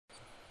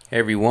Hey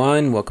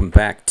everyone, welcome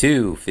back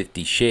to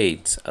 50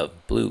 Shades of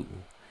Blue.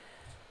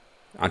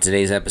 On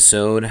today's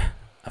episode,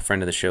 a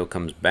friend of the show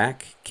comes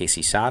back,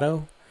 Casey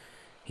Sato.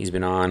 He's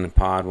been on the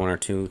pod one or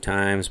two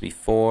times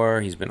before.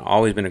 He's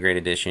always been a great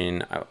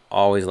addition. I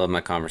always love my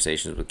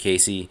conversations with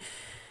Casey.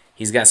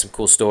 He's got some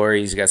cool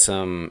stories. He's got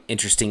some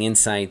interesting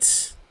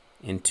insights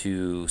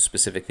into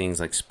specific things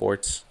like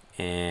sports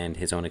and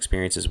his own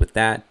experiences with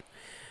that.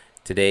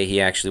 Today, he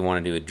actually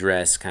wanted to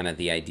address kind of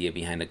the idea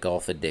behind a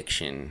golf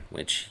addiction,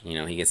 which,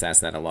 he gets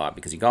asked that a lot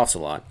because he golfs a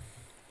lot.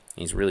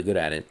 He's really good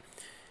at it.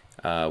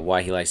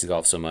 Why he likes to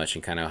golf so much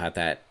and kind of how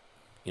that,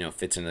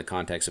 fits into the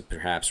context of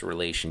perhaps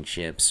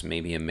relationships,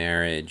 maybe a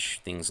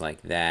marriage, things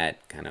like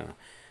that. Kind of,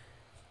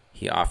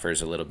 he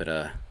offers a little bit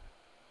of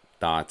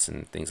thoughts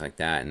and things like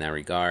that in that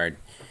regard.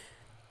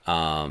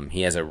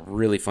 He has a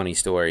really funny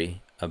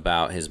story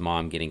about his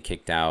mom getting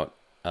kicked out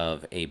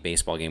of a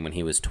baseball game when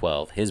he was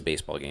 12, his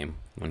baseball game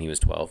when he was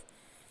 12.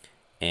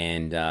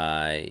 And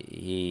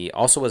he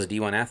also was a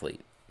D1 athlete.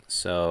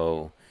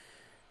 So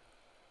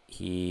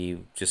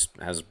he just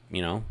has,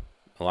 a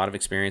lot of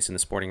experience in the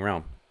sporting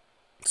realm.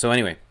 So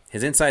anyway,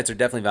 his insights are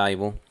definitely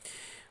valuable.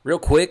 Real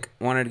quick,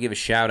 wanted to give a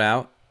shout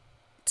out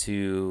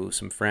to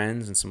some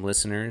friends and some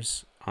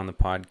listeners on the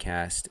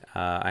podcast.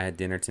 I had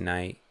dinner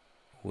tonight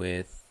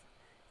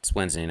it's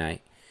Wednesday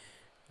night.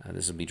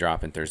 This will be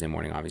dropping Thursday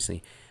morning,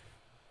 obviously.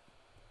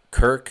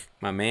 Kirk,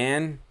 my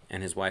man,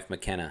 and his wife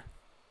McKenna.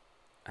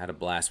 I had a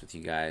blast with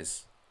you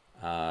guys.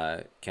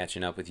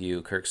 Catching up with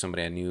you. Kirk's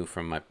somebody I knew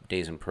from my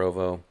days in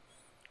Provo.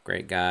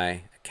 Great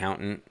guy.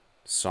 Accountant.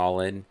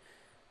 Solid.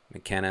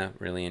 McKenna,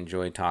 really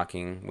enjoyed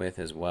talking with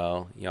as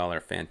well. Y'all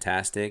are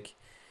fantastic.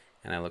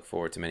 And I look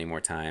forward to many more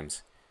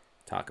times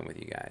talking with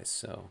you guys.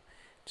 So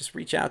just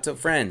reach out to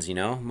friends,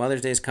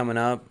 Mother's Day is coming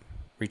up.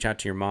 Reach out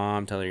to your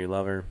mom. Tell her you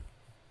love her.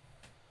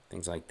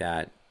 Things like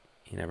that.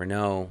 You never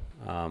know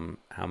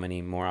how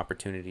many more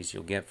opportunities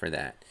you'll get for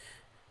that.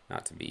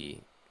 Not to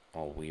be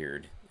all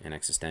weird and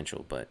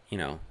existential, but,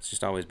 it's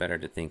just always better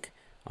to think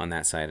on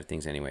that side of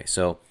things anyway.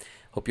 So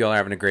hope you all are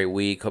having a great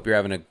week. Hope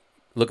you're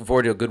looking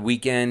forward to a good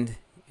weekend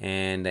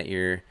and that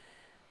you're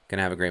going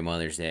to have a great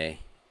Mother's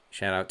Day.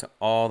 Shout out to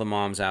all the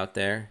moms out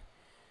there.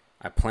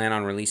 I plan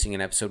on releasing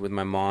an episode with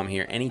my mom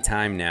here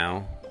anytime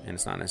now, and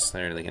it's not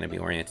necessarily going to be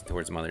oriented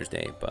towards Mother's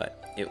Day,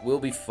 but it will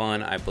be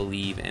fun, I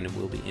believe, and it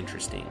will be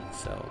interesting.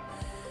 So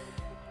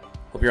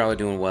hope you all are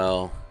doing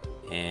well,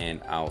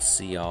 and I'll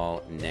see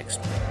y'all next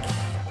week.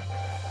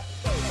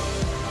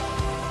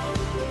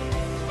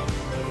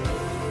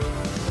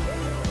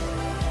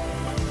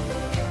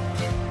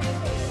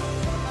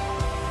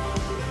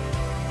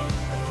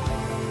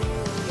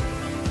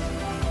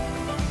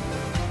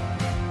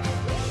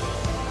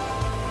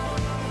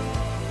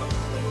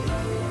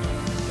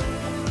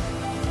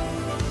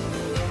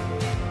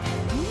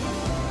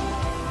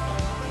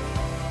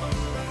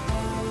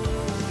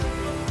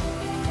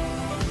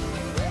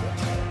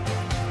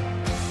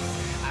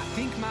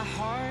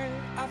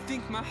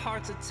 My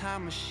heart's a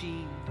time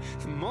machine.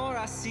 The more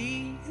I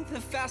see, the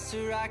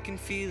faster I can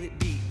feel it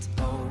beat.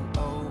 Oh,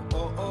 oh,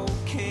 oh, oh,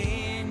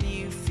 can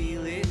you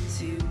feel it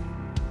too?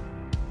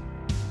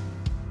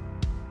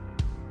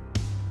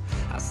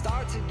 I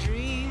start to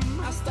dream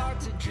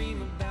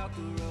about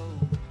the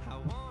road.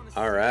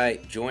 All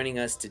right, joining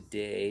us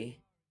today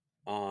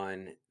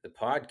on the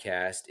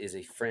podcast is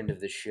a friend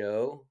of the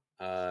show,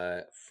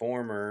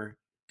 former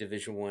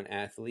Division I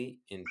athlete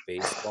in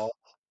baseball,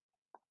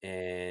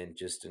 and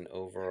just an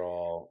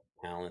overall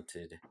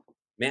talented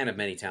man of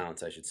many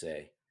talents, I should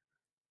say.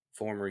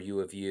 Former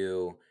U of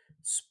U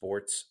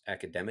sports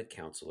academic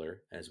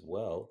counselor as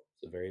well,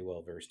 so very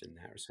well versed in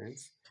that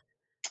sense.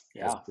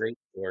 Has Yeah. great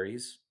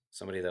stories.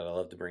 Somebody that I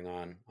love to bring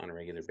on a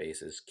regular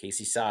basis.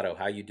 Casey Sato,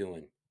 how you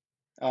doing?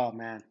 Oh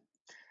man.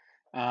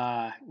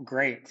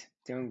 Great.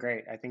 Doing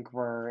great. I think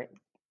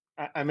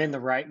I'm in the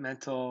right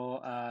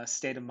mental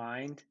state of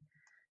mind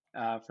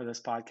for this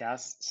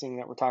podcast, seeing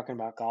that we're talking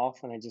about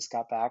golf, and I just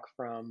got back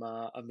from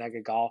a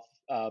mega golf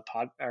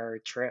pod or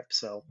trip,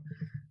 so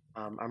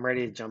I'm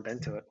ready to jump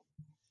into it.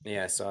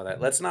 Yeah, I saw that.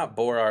 Let's not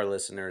bore our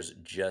listeners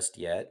just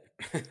yet.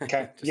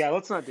 Okay. Yeah,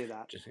 let's not do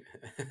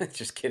that.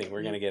 Just kidding.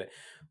 We're gonna get it.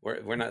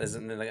 We're not.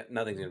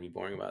 Nothing's gonna be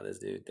boring about this,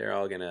 dude. They're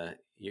all gonna.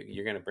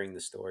 You're gonna bring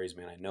the stories,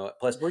 man. I know it.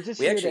 Plus, We're just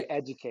we here actually. to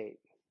educate.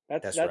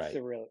 That's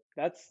right.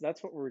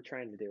 That's what we're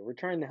trying to do. We're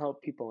trying to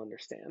help people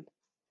understand.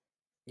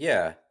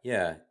 Yeah,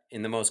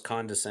 in the most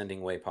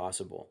condescending way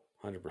possible.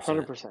 100%.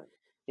 100%.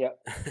 Yep.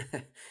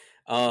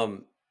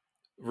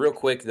 Real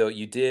quick though,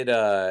 you did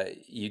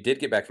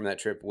get back from that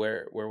trip.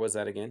 Where was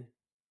that again?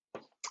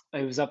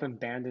 It was up in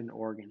Bandon,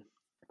 Oregon.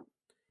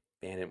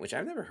 Bandon, which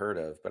I've never heard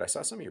of, but I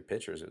saw some of your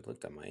pictures. It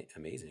looked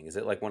amazing. Is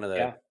it like one of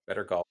the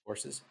better golf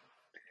courses?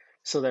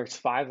 So there's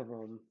 5 of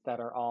them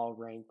that are all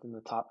ranked in the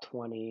top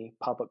 20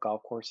 public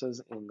golf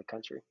courses in the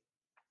country.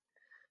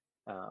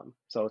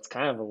 So it's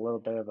kind of a little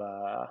bit of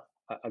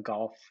a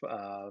golf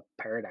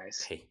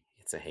paradise. Hey,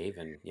 it's a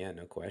haven. Yeah,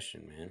 no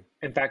question, man.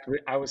 In fact,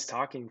 I was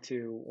talking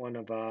to one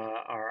of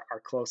our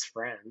close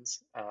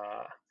friends,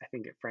 I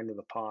think a friend of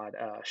the pod,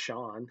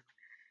 Sean,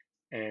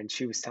 and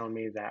she was telling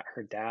me that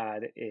her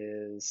dad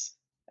is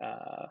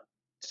uh,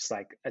 just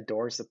like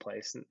adores the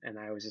place, and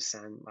I was just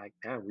saying like,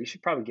 man, we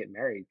should probably get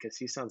married because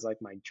he sounds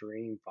like my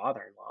dream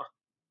father-in-law.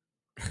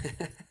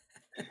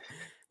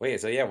 Wait,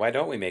 so yeah, why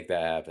don't we make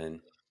that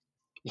happen?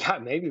 Yeah,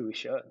 maybe we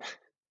should.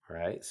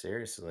 Right?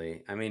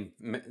 Seriously. I mean,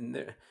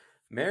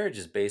 marriage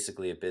is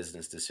basically a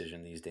business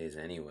decision these days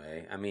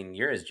anyway. I mean,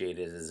 you're as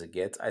jaded as it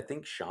gets. I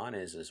think Sean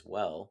is as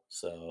well.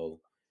 So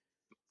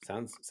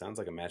sounds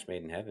like a match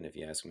made in heaven if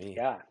you ask me.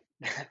 Yeah,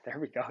 there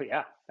we go.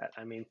 Yeah,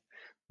 I mean,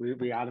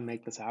 we ought to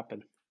make this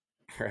happen.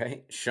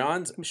 Right?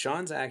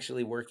 Sean's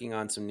actually working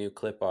on some new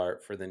clip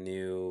art for the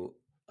new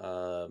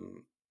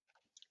um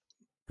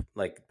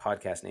like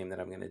podcast name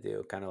that I'm going to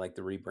do, kind of like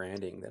the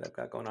rebranding that I've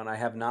got going on. I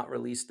have not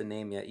released the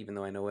name yet even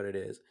though I know what it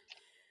is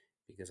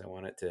because I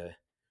want it to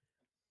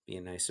be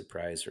a nice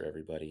surprise for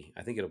everybody.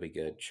 I think it'll be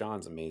good.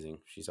 Sean's amazing.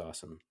 She's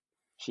awesome.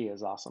 She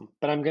is awesome,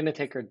 but I'm gonna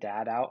take her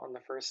dad out on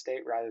the first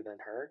date rather than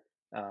her,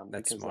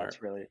 That's because smart.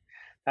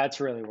 that's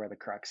really where the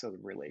crux of the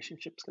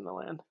relationship's gonna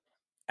land.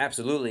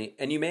 Absolutely.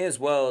 And you may as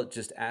well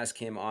just ask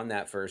him on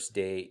that first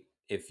date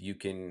if you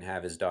can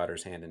have his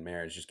daughter's hand in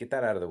marriage. Just get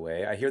that out of the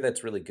way. I hear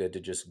that's really good to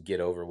just get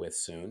over with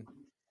soon.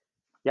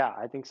 Yeah,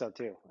 I think so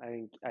too.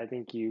 I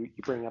think you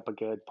bring up a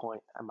good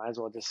point. I might as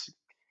well just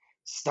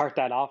start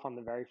that off on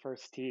the very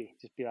first tee.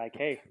 Just be like,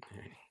 hey,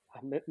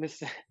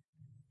 Mr.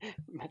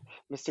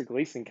 Mr.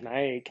 Gleason, can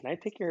I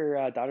take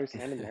your daughter's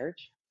hand in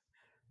marriage?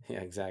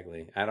 Yeah,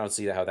 exactly. I don't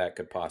see how that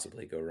could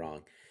possibly go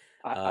wrong.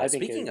 I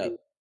think Speaking of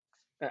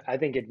I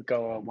think it'd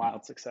go a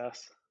wild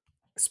success.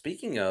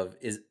 speaking of,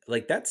 is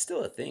like that's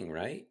still a thing,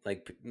 right?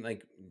 Like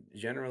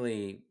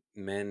generally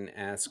men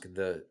ask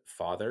the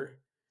father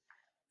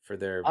for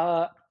their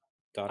Uh, I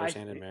daughter's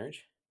hand in th-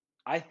 marriage.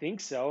 I think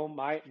so.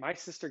 My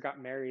sister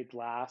got married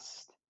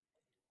last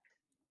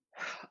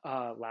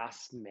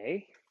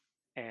May,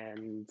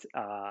 and So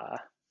a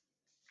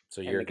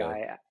and year ago.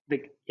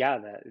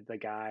 the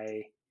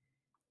guy,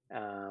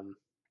 um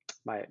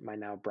my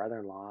now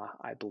brother-in-law,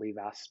 I believe,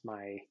 asked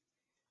my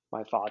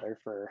father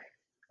for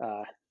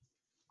uh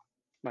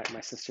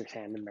my sister's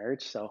hand in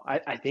marriage. So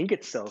I think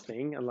it's still a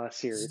thing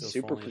unless you're Still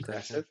super falling tradition.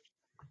 progressive.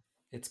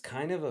 It's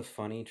kind of a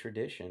funny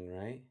tradition,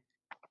 right?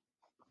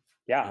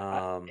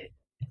 Yeah, Um,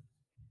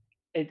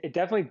 it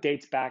definitely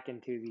dates back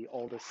into the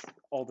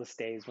oldest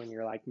days when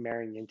you're like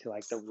marrying into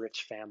like the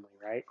rich family,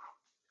 right?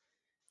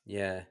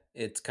 yeah,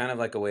 it's kind of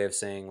like a way of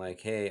saying like,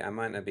 "Hey, I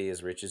might not be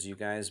as rich as you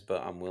guys,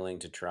 but I'm willing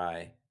to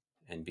try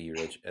and be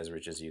rich as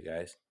you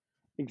guys.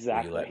 Will you let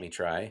Exactly. me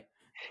try?"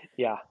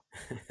 Yeah.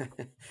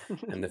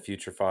 And the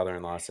future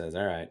father-in-law says,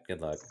 "All right,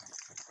 good luck."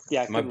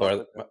 Yeah, My good luck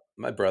brother, with it.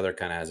 my brother,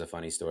 kind of has a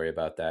funny story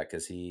about that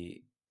because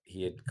he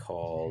had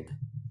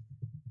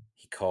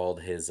he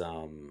called his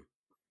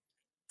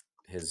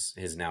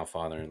now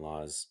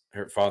father-in-law's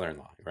her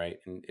father-in-law, right?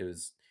 And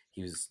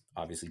he was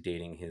obviously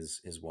dating his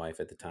wife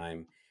at the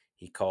time.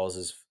 He calls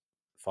his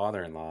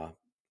father-in-law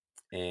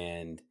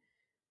and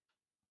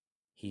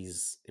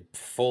he's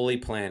fully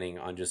planning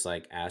on just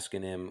like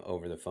asking him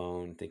over the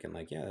phone, thinking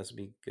like, yeah, this would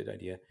be a good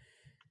idea.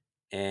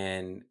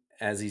 And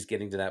as he's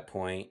getting to that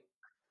point,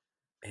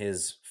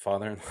 his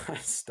father-in-law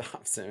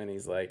stops him and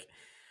he's like,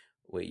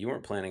 wait, you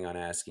weren't planning on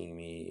asking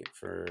me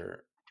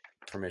for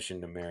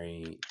permission to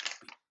marry,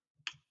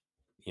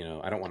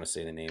 I don't want to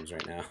say the names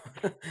right now,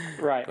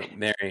 Right. but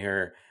marry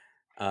her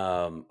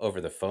over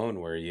the phone,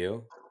 were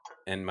you?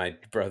 And my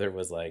brother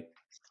was like,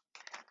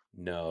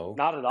 no.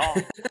 Not at all.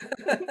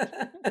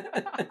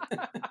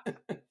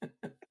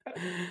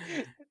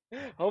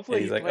 And Hopefully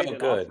he's he like, played oh,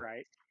 it off good.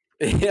 right.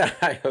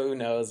 Yeah, who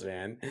knows,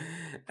 man?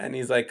 And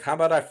he's like, how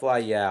about I fly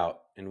you out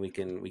and we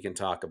can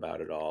talk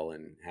about it all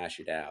and hash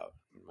it out.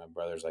 And my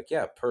brother's like,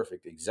 yeah,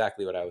 perfect.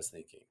 Exactly what I was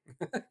thinking.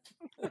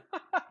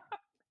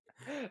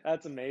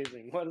 That's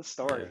amazing. What a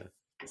story.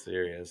 Yeah,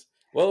 serious.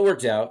 Well, it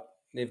worked out.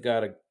 They've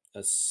got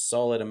a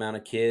solid amount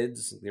of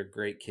kids. They're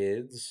great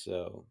kids,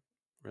 so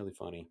really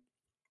funny.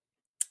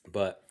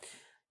 But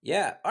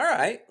yeah, all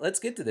right, let's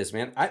get to this,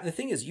 man. The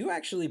thing is, you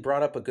actually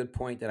brought up a good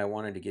point that I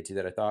wanted to get to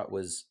that I thought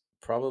was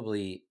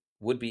probably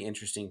would be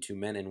interesting to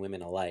men and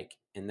women alike,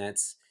 and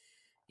that's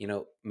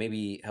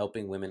maybe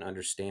helping women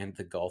understand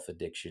the golf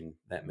addiction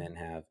that men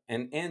have,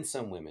 and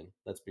some women.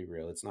 Let's be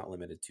real; it's not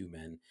limited to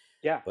men,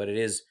 Yeah. but it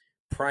is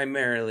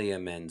primarily a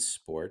men's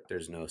sport.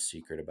 There's no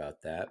secret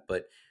about that.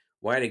 But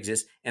why it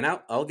exists, and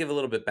I'll give a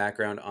little bit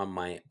background on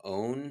my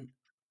own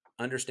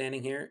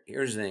understanding here.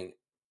 Here's the thing.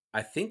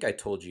 I think I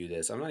told you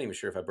this. I'm not even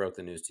sure if I broke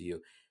the news to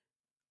you.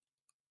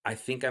 I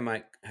think I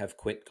might have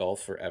quit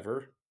golf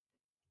forever.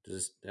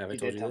 Have I You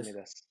told did you tell me this?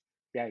 this.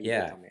 Yeah, you did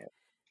Yeah, tell me it.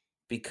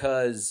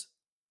 because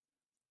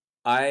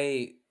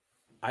I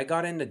I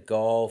got into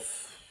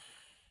golf.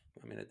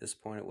 I mean, at this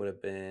point, it would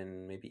have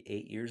been maybe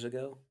 8 years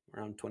ago,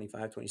 around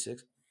 25,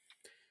 26.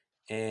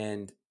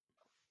 And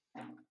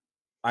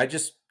I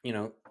just,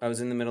 I was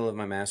in the middle of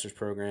my master's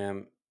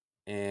program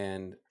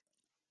and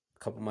a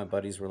couple of my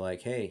buddies were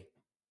like, "Hey,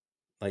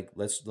 like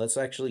let's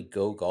actually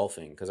go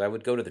golfing," because I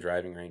would go to the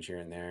driving range here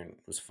and there and it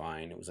was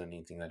fine. It wasn't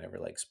anything that ever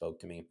like spoke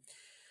to me.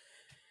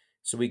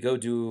 So we go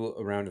do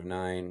a round of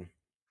 9,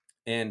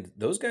 and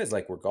those guys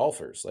like were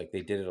golfers. Like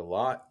they did it a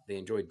lot. They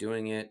enjoyed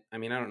doing it. I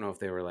mean, I don't know if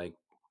they were like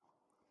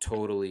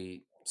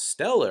totally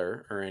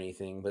stellar or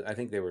anything, but I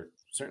think they were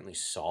certainly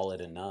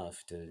solid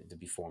enough to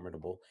be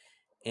formidable.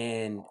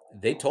 And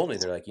they told me,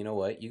 they're like, you know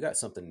what, you got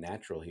something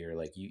natural here.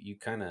 Like you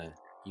kind of,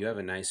 you have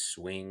a nice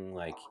swing.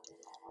 Like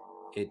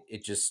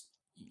it just,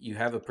 you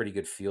have a pretty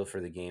good feel for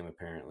the game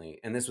apparently.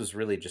 And this was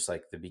really just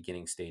like the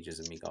beginning stages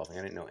of me golfing.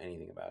 I didn't know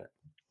anything about it.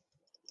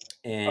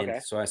 And Okay.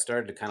 so I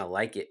started to kind of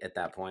like it at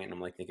that point. And I'm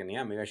like thinking,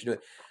 yeah, maybe I should do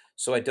it.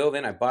 So I dove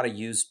in, I bought a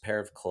used pair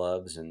of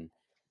clubs, and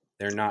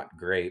they're not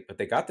great, but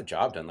they got the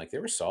job done. Like they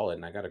were solid,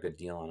 and I got a good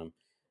deal on them.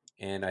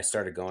 And I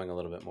started going a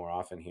little bit more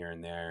often here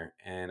and there,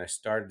 and I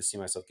started to see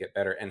myself get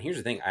better. And here's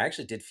the thing: I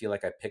actually did feel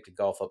like I picked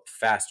golf up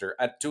faster.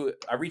 I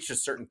reached a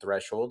certain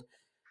threshold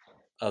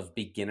of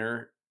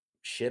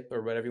beginnership,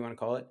 or whatever you want to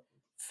call it,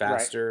 Right.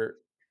 faster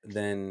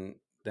than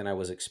I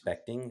was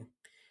expecting,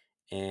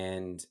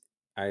 and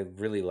I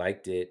really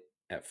liked it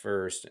at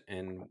first,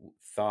 and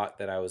thought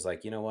that I was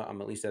like, you know what,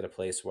 I'm at least at a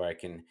place where I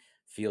can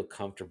feel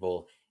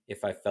comfortable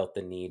if I felt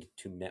the need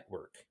to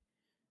network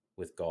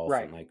with golf and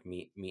Right. like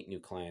meet new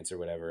clients or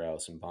whatever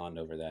else and bond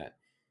over that.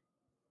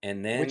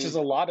 And Which is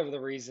then a lot of the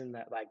reason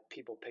that like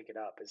people pick it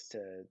up is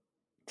to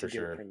for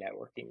do it for sure,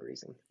 networking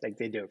reason. Like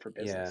they do it for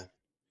yeah. business.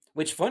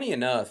 Which, funny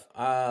enough,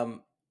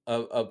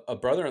 a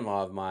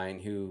brother-in-law of mine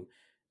who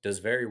does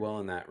very well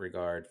in that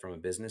regard from a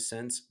business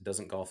sense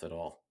doesn't golf at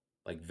all,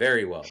 like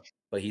very well.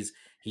 But he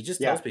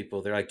just tells Yeah.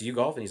 people, they're like, "Do you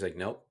golf?" And he's like,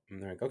 "Nope."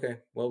 And they're like, "Okay,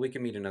 well, we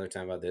can meet another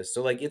time about this."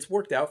 So like, it's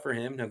worked out for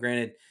him. Now,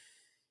 granted,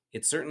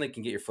 it certainly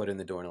can get your foot in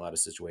the door in a lot of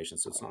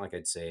situations. So it's not like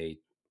I'd say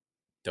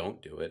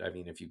don't do it. I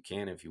mean, if you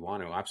can, if you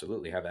want to,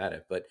 absolutely have at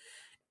it. But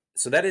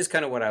so that is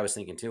kind of what I was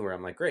thinking too, where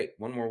I'm like, great,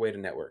 one more way to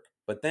network.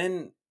 But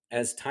then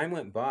as time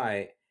went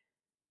by,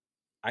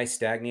 I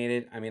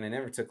stagnated. I mean, I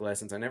never took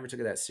lessons. I never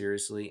took it that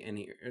seriously. And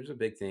here's a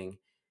big thing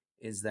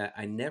is that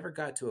I never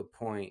got to a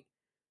point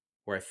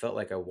where I felt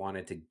like I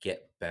wanted to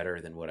get better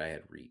than what I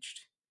had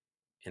reached.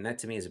 And that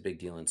to me is a big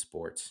deal in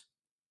sports.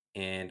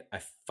 And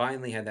I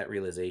finally had that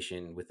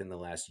realization within the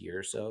last year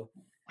or so,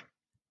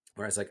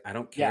 where I was like, I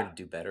don't care Yeah. to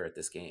do better at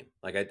this game.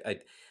 Like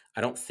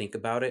I don't think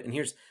about it. And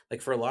here's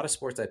like, for a lot of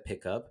sports I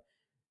pick up,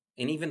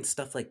 and even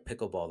stuff like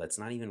pickleball, that's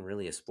not even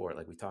really a sport.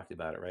 Like we talked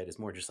about it, right? It's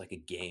more just like a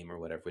game or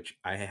whatever, which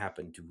I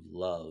happen to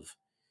love.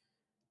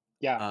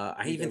 Yeah.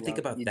 I even think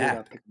about You do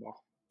love that. pickleball.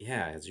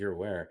 Yeah, as you're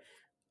aware,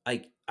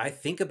 like I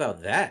think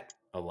about that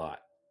a lot.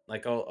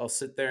 Like I'll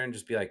sit there and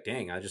just be like,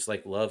 dang, I just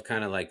like love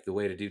kind of like the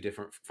way to do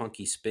different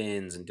funky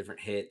spins and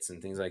different hits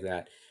and things like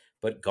that.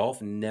 But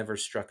golf never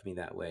struck me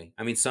that way.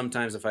 I mean,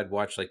 sometimes if I'd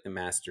watch like the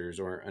Masters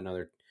or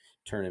another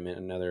tournament,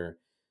 another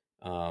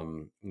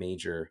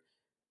major,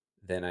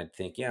 then I'd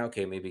think, yeah,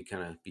 okay, maybe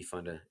kind of be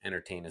fun to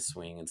entertain a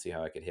swing and see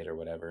how I could hit or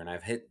whatever. And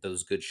I've hit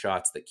those good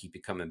shots that keep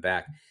you coming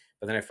back.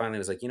 But then I finally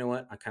was like, you know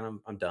what?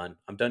 I'm done.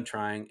 I'm done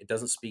trying. It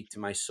doesn't speak to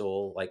my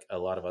soul like a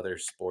lot of other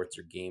sports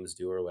or games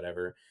do or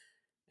whatever.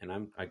 And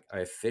I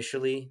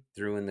officially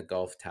threw in the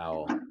golf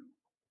towel.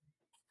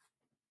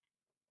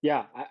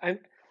 Yeah. I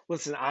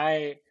listen,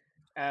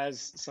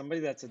 as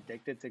somebody that's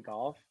addicted to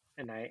golf,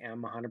 and I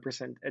am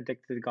 100%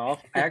 addicted to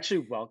golf, I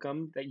actually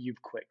welcome that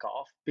you've quit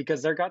golf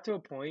because there got to a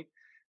point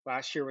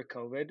last year with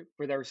COVID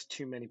where there was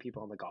too many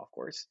people on the golf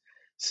course.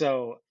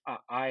 So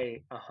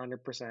I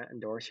 100%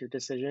 endorse your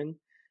decision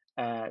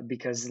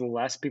because the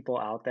less people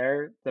out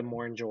there, the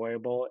more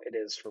enjoyable it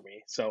is for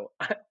me. So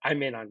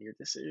I'm in on your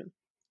decision.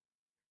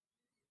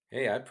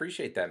 Hey, I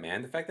appreciate that,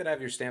 man. The fact that I have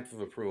your stamp of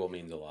approval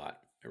means a lot.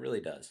 It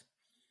really does.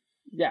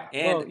 Yeah.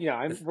 And Well, you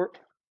know, the,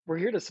 we're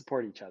here to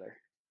support each other.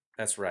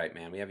 that's right,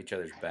 man. We have each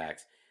other's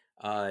backs.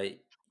 Uh,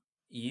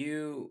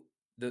 you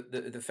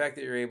the fact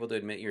that you're able to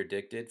admit you're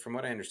addicted, from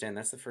what I understand,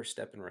 that's the first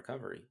step in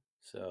recovery.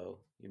 So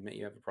you admit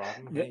you have a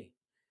problem. The, Hey,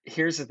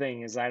 Here's the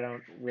thing is I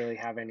don't really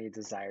have any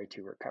desire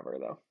to recover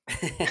though.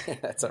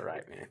 that's all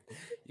right, man.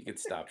 You can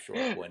stop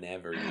short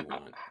whenever you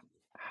want. You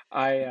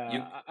I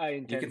you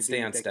intend can to stay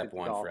be on step addicted to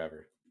one golf.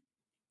 forever.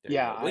 There you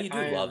Yeah, go. Well, you do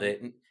I love am.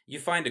 it, and you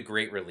find a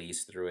great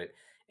release through it.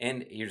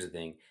 And here's the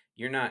thing: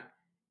 you're not.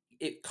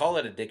 Call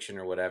it addiction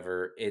or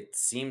whatever. It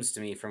seems to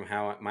me, from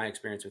how my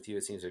experience with you,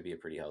 it seems to be a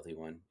pretty healthy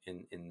one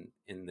in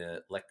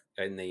the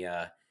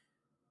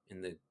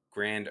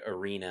grand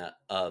arena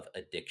of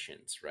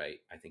addictions, right?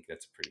 I think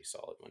that's a pretty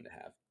solid one to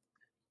have.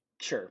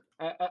 Sure.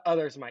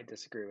 Others might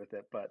disagree with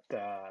it, but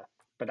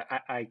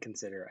I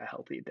consider it a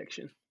healthy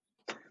addiction.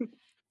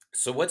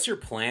 So, what's your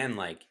plan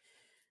like?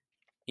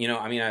 You know,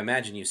 I mean, I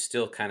imagine you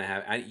still kind of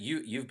have.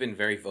 You've been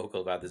very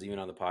vocal about this, even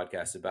on the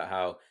podcast, about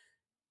how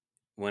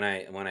when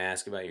I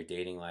ask about your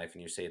dating life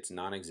and you say it's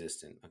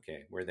non-existent.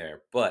 Okay, we're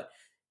there, but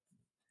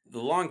the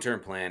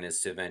long-term plan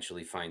is to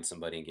eventually find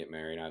somebody and get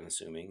married. I'm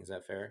assuming, is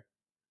that fair?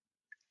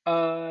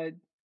 Uh,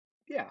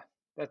 yeah,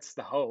 that's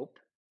the hope.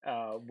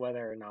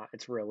 Whether or not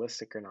it's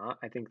realistic or not,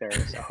 I think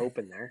there's a hope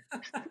in there.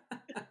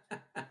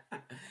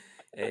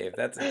 Hey,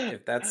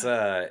 if that's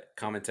a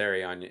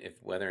commentary on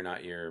if whether or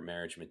not you're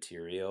marriage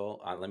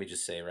material, let me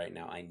just say right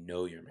now, I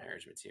know you're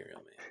marriage material,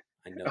 man.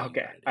 I know you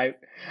Okay, want to do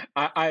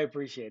it. I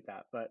appreciate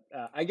that, but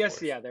I Of guess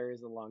course. yeah, there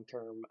is a long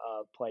term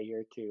play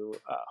here to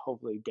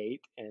hopefully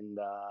date and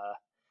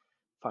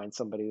find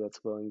somebody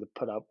that's willing to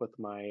put up with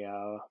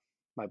my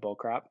bull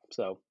crap.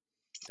 So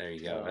There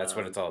you go. That's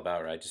what um, it's all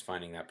about, right? Just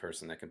finding that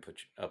person that can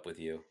up with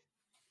you.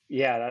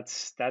 yeah,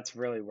 that's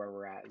really where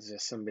we're at. Is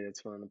just somebody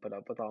that's willing to put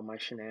up with all my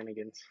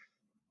shenanigans.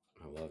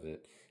 I love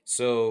it.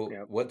 So,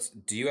 Yep.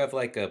 do you have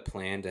like a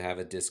plan to have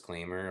a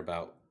disclaimer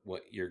about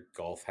what your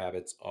golf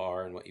habits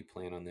are and what you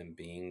plan on them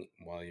being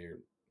while you're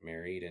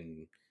married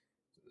and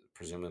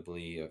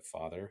presumably a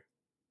father?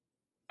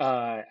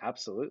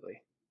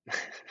 Absolutely.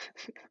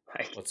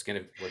 Like,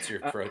 What's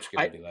your uh, approach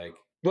gonna I be like?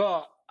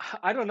 well,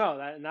 I don't know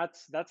that, and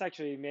that's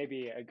actually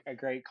maybe a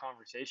great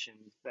conversation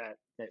that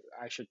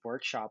I should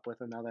workshop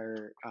with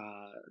another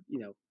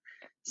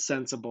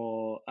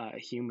sensible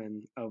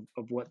human of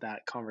what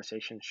that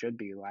conversation should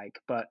be like.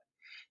 But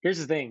here's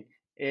the thing: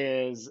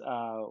 is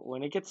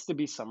when it gets to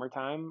be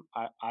summertime,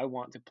 I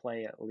want to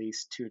play at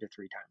least 2 to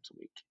 3 times a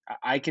week.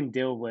 I can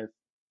deal with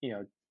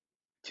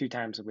 2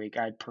 times a week.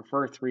 I'd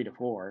prefer 3 to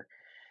 4.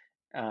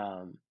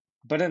 Um,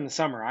 but in the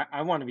summer,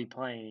 I want to be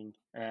playing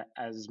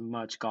as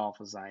much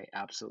golf as I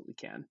absolutely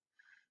can.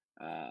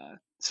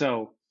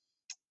 So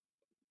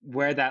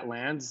where that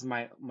lands,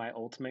 my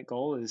ultimate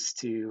goal is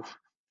to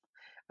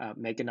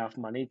make enough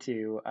money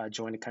to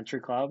join a country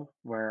club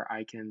where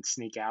I can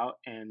sneak out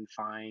and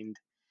find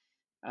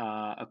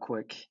a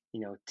quick,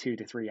 2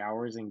 to 3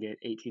 hours and get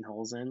 18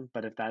 holes in.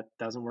 But if that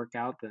doesn't work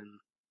out, then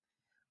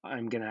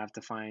I'm gonna have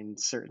to find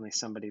certainly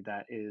somebody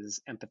that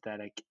is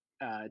empathetic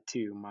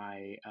to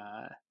my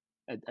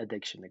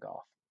addiction to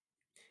golf.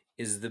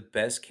 Is the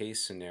best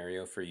case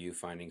scenario for you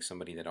finding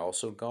somebody that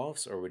also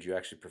golfs, or would you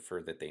actually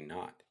prefer that they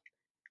not?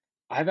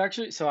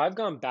 I've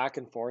gone back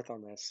and forth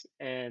on this,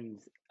 and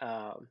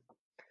um,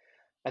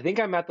 I think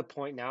I'm at the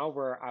point now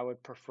where I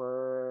would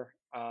prefer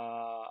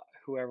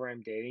whoever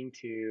I'm dating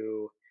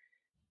to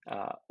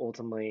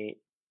ultimately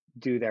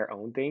do their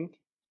own thing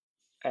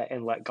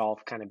and let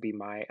golf kind of be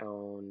my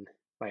own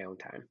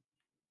time.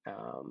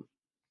 Um,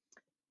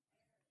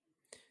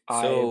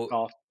 I've So,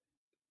 golfed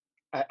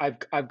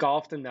I've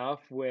golfed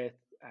enough with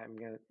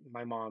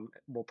my mom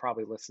will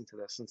probably listen to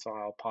this, and so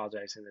I'll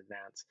apologize in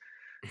advance.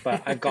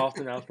 But I've golfed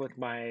enough with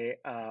my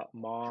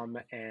mom,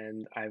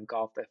 and I've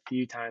golfed a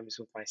few times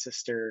with my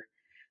sister.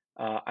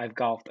 I've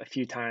golfed a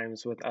few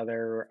times with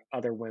other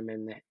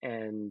women,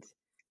 and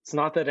it's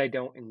not that I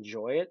don't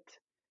enjoy it.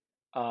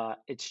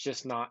 It's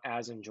just not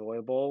as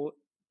enjoyable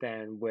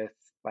than with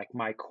like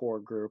my core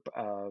group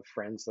of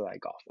friends that I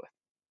golf with,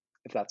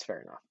 if that's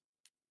fair enough.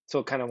 So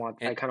I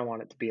and kind of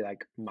want it to be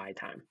like my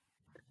time.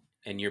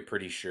 you're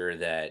pretty sure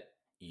that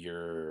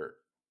your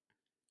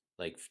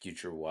like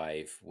future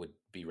wife would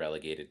be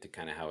relegated to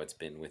kind of how it's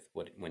been with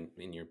what when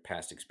in your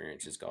past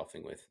experiences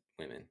golfing with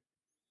women.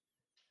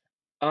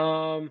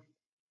 Um,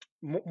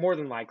 more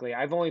than likely,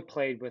 I've only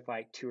played with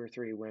like 2 or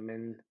 3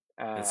 women.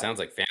 It Uh, sounds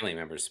like family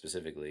members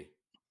specifically.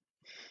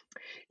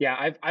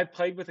 yeah, I've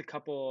played with a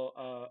couple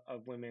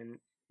of women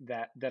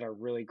that are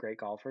really great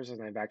golfers,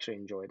 and I've actually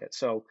enjoyed it.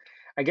 So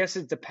I guess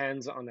it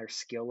depends on their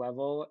skill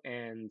level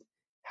and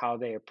how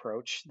they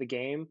approach the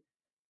game.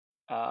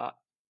 Uh,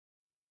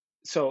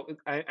 so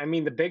I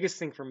mean, the biggest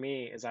thing for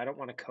me is I don't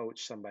want to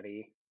coach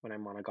somebody when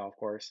I'm on a golf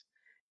course,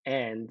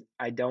 and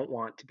I don't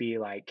want to be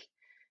like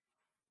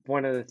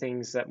one of the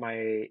things that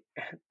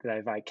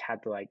I've like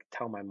had to like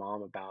tell my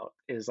mom about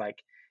is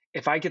like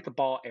if I get the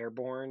ball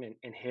airborne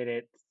and hit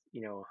it,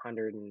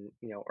 100 and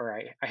or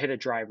I hit a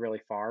drive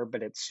really far,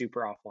 but it's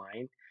super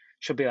offline,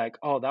 she'll be like,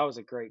 "Oh, that was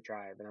a great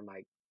drive," and I'm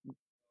like,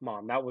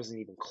 "Mom, that wasn't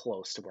even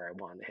close to where I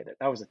wanted to hit it.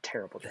 That was a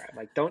terrible drive.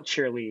 Like, don't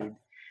cheerlead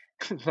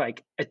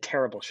like a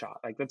terrible shot.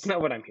 Like, that's not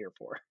what I'm here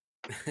for."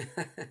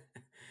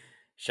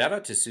 Shout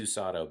out to Sue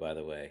Sato, by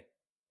the way.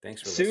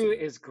 Thanks for Sue listening.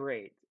 is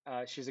great.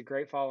 She's a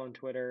great follow on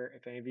Twitter.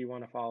 If any of you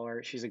want to follow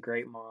her, she's a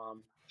great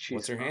mom.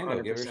 What's She's her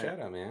handle? Give her a 100%. shout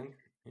out, man.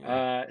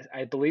 Yeah.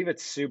 I believe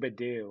it's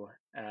Subadu.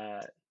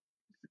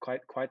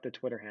 Quite the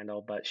Twitter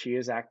handle, but she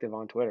is active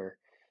on Twitter,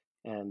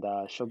 and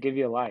she'll give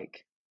you a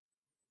like.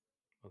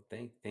 Well,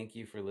 thank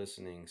you for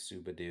listening,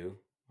 Subadu.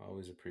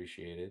 Always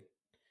appreciated.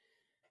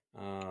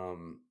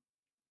 Um.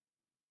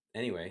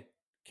 Anyway,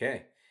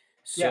 okay.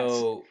 Yes,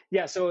 So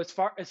yeah. So as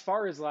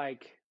far as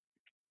like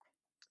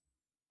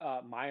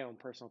my own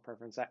personal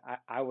preference,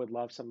 I would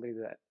love somebody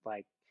that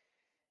like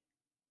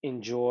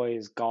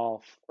enjoys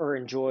golf or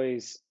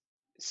enjoys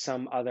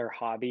some other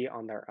hobby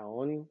on their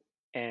own,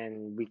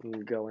 and we can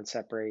go and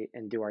separate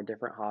and do our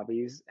different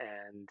hobbies,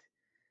 and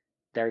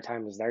their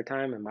time is their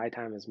time and my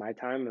time is my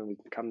time, and we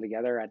can come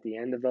together at the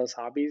end of those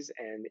hobbies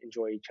and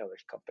enjoy each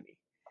other's company.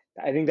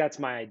 I think that's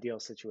my ideal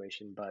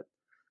situation, but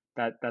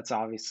that's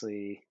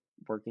obviously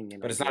working in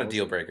but it's not a ideals,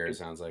 deal and breaker, it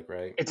sounds like,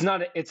 right?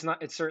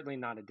 it's certainly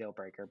not a deal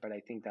breaker, but I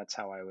think that's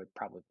how I would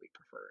probably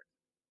prefer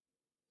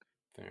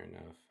it. Fair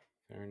enough.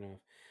 Fair enough.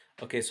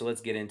 Okay, so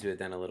let's get into it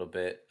then a little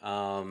bit.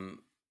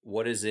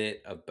 What is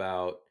it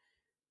about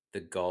the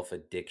golf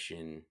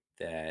addiction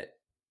that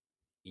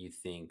you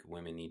think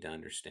women need to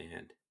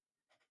understand?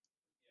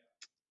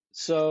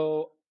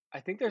 So I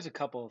think there's a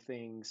couple of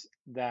things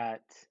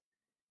that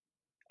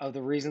of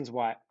the reasons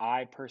why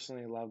I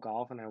personally love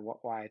golf and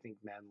why I think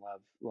men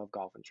love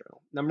golf in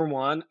general. Number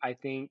one, I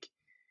think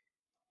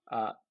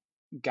uh,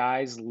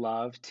 guys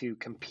love to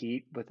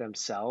compete with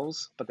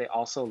themselves, but they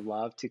also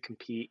love to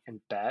compete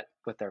and bet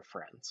with their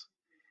friends.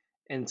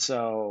 And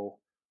so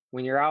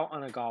when you're out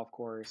on a golf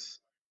course,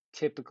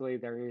 typically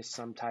there is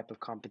some type of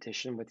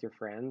competition with your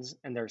friends,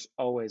 and there's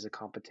always a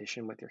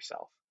competition with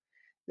yourself.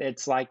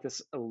 It's like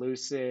this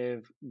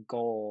elusive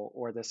goal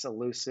or this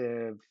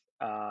elusive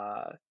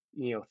uh,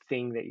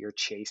 thing that you're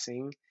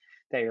chasing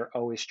that you're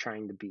always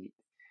trying to beat.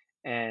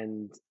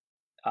 And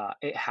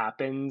it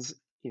happens,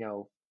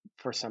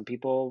 for some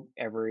people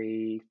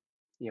every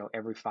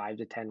 5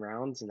 to 10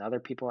 rounds, and other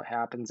people it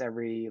happens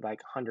every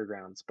like 100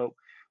 rounds. But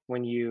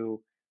when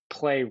you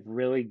play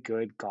really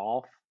good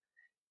golf,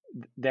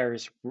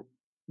 there's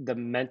the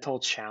mental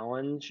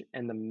challenge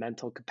and the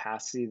mental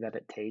capacity that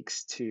it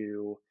takes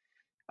to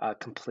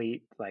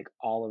complete like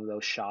all of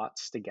those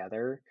shots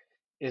together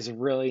is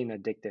really an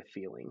addictive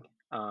feeling.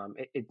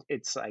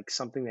 It's like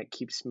something that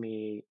keeps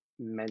me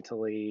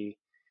mentally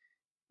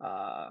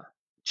uh,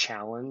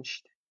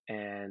 challenged,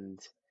 and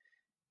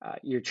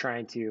you're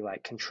trying to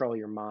like control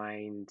your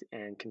mind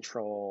and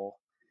control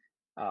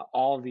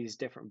all of these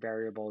different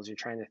variables. You're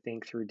trying to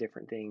think through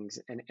different things,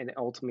 and it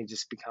ultimately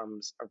just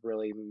becomes a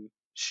really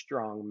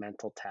strong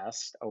mental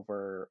test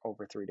over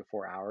 3 to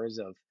 4 hours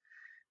of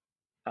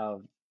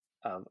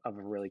of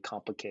a really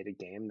complicated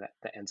game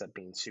that ends up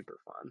being super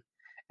fun.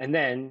 And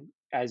then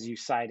as you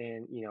side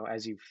in,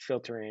 as you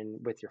filter in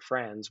with your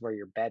friends where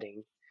you're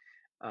betting,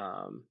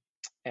 um,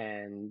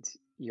 and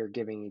you're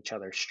giving each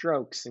other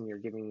strokes and you're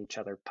giving each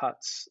other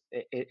putts,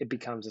 it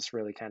becomes this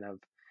really kind of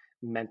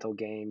mental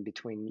game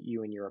between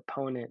you and your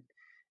opponent,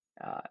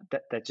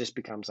 that just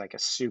becomes like a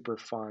super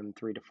fun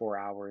 3 to 4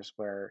 hours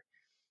where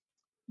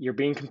you're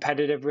being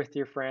competitive with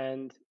your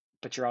friend,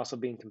 but you're also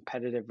being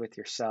competitive with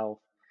yourself.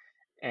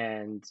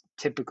 And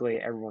typically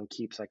everyone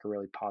keeps like a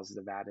really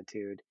positive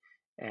attitude,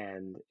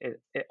 and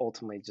it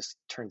ultimately just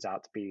turns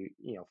out to be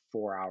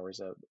 4 hours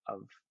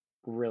of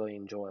really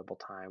enjoyable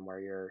time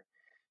where you're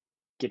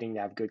getting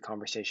to have good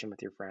conversation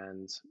with your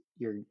friends.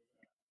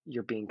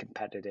 You're being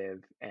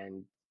competitive,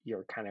 and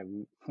you're kind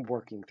of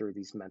working through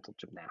these mental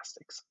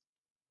gymnastics.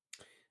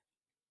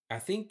 I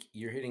think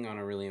you're hitting on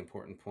a really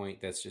important point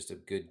that's just a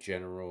good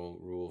general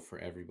rule for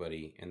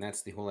everybody, and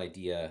that's the whole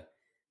idea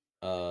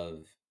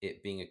of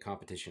it being a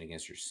competition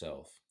against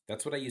yourself.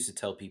 That's what I used to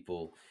tell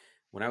people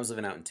when I was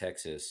living out in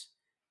Texas.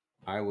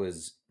 I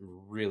was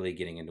really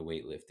getting into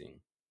weightlifting.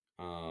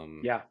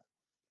 Um, Yeah,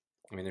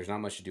 I mean, there's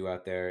not much to do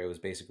out there. It was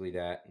basically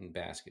that and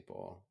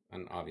basketball,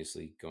 and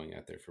obviously going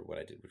out there for what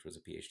I did, which was a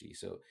PhD.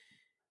 So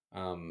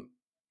um,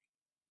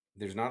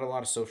 there's not a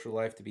lot of social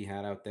life to be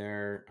had out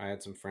there. I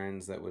had some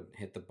friends that would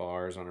hit the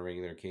bars on a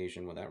regular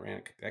occasion. Well,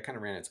 that kind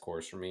of ran its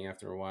course for me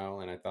after a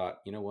while, and I thought,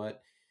 you know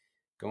what,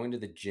 going to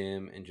the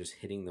gym and just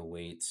hitting the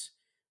weights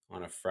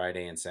on a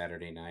Friday and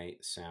Saturday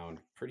night sound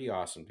pretty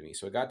awesome to me.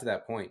 So I got to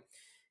that point,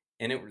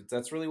 and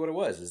that's really what it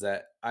was. Is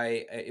that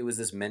it was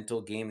this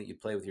mental game that you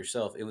play with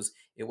yourself.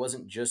 It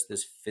wasn't just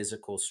this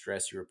physical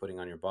stress you were putting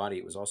on your body.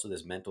 It was also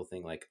this mental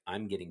thing. Like,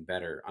 I'm getting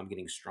better, I'm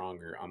getting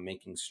stronger, I'm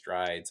making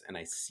strides, and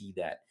I see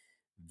that yep,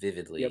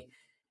 vividly.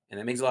 And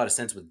that makes a lot of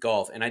sense with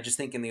golf. And I just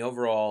think in the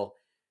overall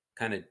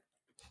kind of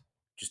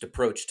just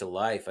approach to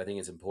life, I think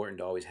it's important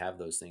to always have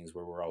those things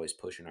where we're always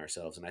pushing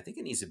ourselves. And I think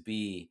it needs to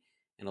be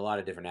in a lot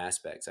of different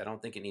aspects. I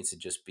don't think it needs to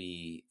just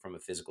be from a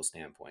physical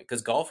standpoint,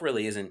 because golf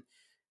really isn't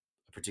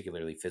a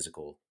particularly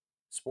physical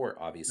sport,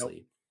 nope,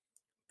 obviously,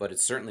 but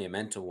it's certainly a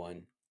mental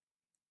one.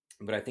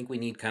 But I think we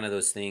need kind of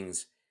those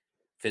things: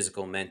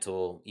 physical,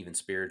 mental, even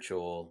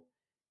spiritual,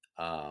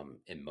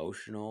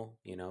 emotional,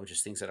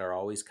 just things that are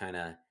always kind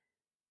of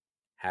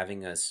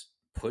having us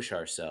push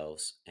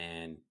ourselves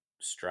and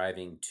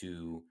striving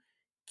to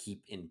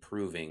keep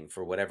improving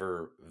for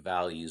whatever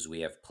values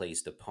we have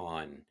placed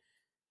upon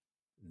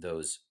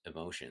those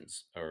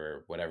emotions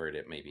or whatever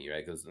it may be,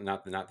 right? Because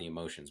not the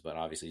emotions, but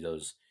obviously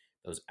those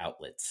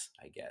outlets,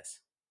 I guess.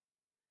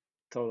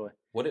 totally.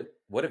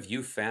 What have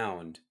you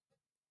found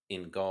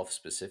in golf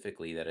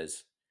specifically that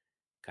has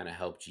kind of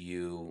helped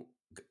you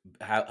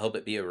help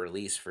it be a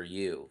release for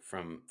you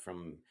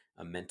from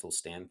a mental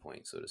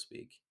standpoint, so to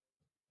speak?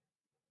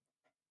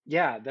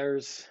 Yeah,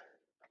 there's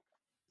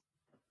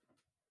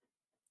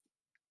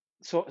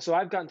so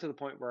I've gotten to the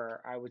point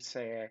where I would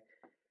say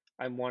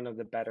I'm one of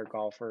the better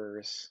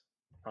golfers.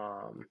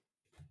 Um,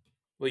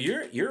 Well,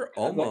 you're like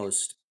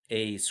almost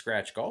a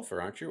scratch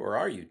golfer, aren't you? Or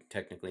are you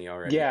technically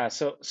already? Yeah,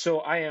 so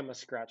I am a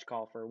scratch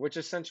golfer, which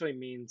essentially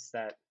means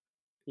that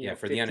Yeah,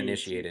 for the 50 to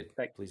uninitiated,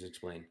 like please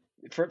explain.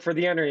 for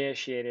the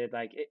uninitiated,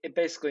 like it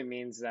basically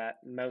means that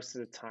most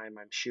of the time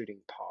I'm shooting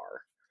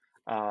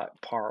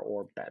par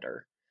or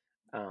better,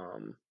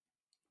 um,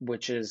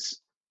 which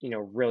is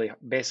really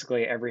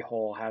basically every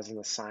hole has an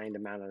assigned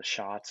amount of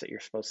shots that you're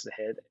supposed to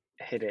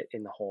hit it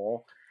in the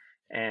hole,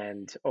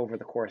 and over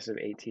the course of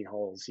 18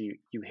 holes,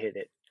 you hit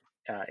it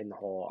in the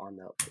hole on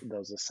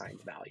those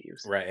assigned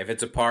values. Right. If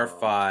it's a par Um,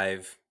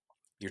 five,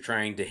 you're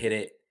trying to hit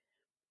it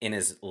in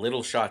as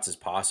little shots as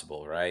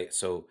possible, right?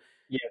 So,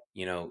 yeah,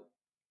 you know,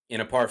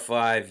 in a par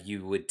five,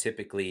 you would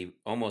typically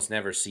almost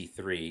never see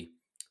three,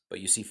 but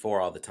you see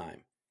four all the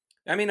time.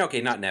 I mean,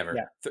 okay, not never.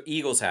 yeah,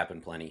 Eagles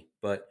happen plenty,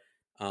 but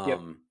yep,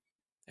 um,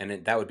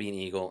 that would be an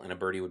eagle, and a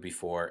birdie would be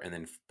four, and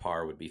then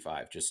par would be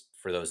five. Just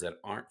for those that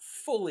aren't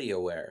fully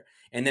aware,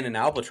 and then an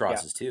yeah,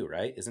 albatross is two,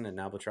 right? Isn't an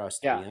albatross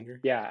yeah, three under?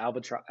 yeah.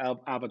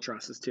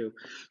 Albatrosses too.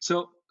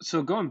 So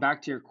going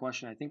back to your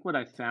question, I think what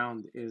I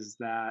found is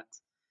that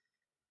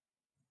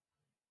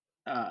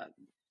uh,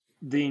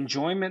 the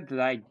enjoyment that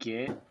I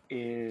get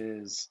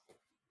is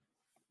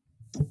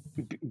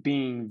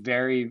being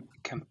very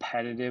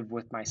competitive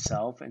with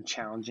myself and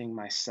challenging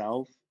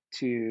myself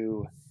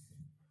to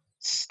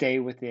stay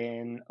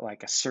within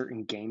like a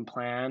certain game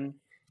plan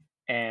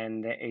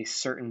and a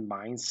certain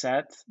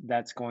mindset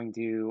that's going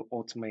to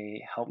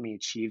ultimately help me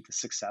achieve the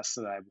success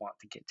that I want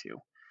to get to.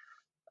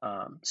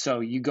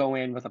 So you go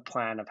in with a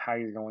plan of how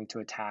you're going to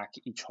attack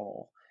each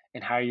hole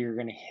and how you're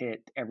going to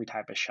hit every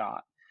type of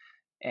shot,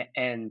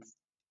 and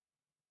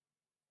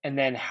and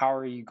then how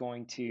are you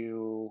going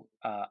to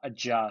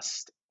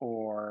adjust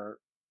or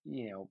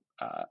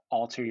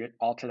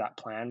alter that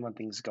plan when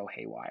things go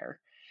haywire.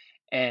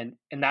 And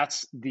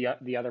that's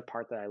the other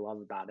part that I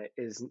love about it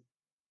is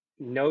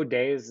no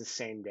day is the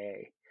same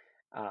day.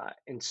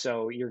 And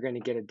so you're going to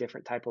get a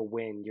different type of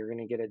wind. You're going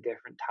to get a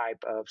different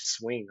type of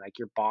swing. Like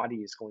your body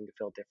is going to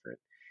feel different.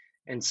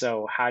 And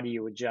so how do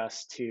you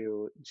adjust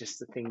to just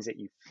the things that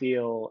you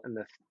feel and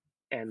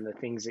the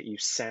things that you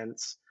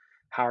sense?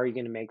 How are you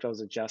going to make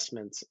those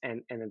adjustments?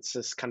 And it's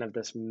just kind of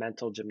this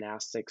mental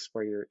gymnastics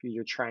where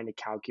you're trying to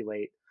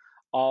calculate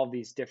all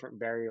these different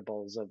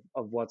variables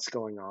of what's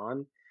going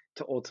on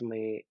to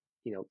ultimately,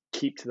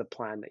 keep to the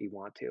plan that you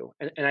want to.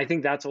 And I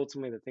think that's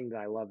ultimately the thing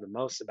that I love the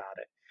most about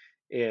it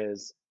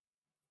is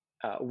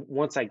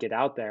once I get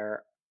out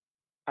there,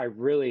 I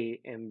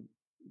really am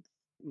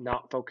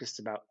not focused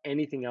about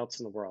anything else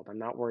in the world. I'm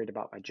not worried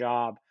about my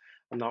job.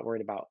 I'm not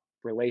worried about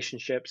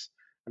relationships.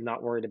 I'm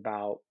not worried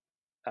about,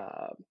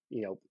 uh,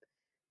 you know,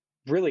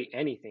 really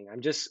anything.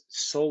 I'm just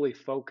solely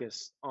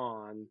focused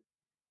on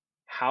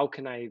how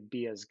can I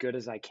be as good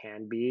as I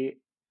can be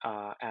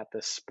at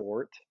the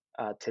sport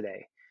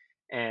today,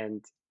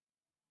 and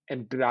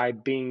by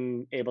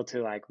being able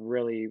to like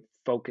really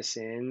focus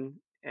in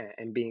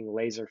and being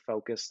laser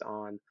focused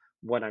on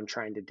what I'm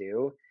trying to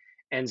do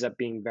ends up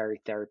being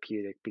very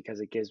therapeutic because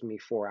it gives me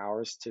 4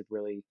 hours to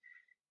really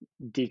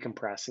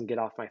decompress and get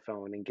off my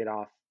phone and get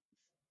off,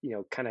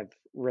 kind of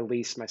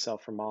release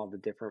myself from all the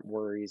different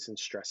worries and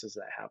stresses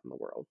that I have in the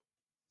world.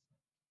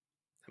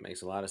 That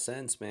makes a lot of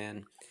sense,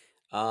 man.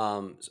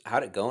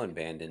 How'd it go in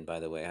Bandon, by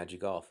the way? How'd you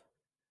golf?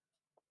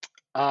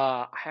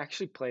 I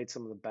actually played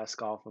some of the best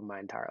golf of my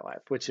entire life,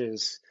 which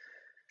is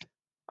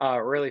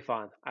really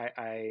fun.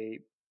 I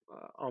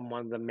on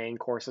one of the main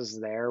courses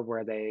there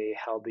where they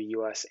held the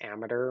U.S.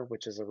 Amateur,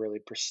 which is a really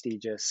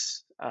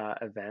prestigious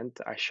event.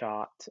 I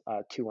shot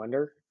 2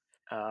 under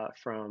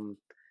from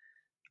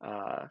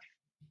uh,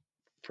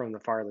 from the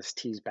farthest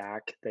tees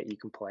back that you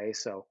can play.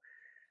 So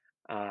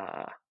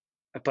uh,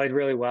 I played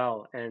really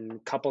well,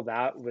 and couple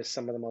that with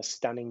some of the most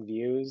stunning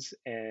views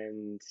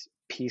and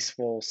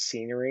peaceful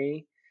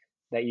scenery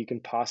that you can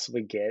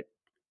possibly get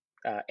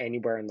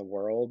anywhere in the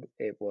world.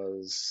 It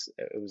was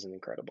an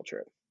incredible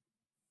trip.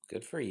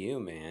 Good for you,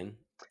 man.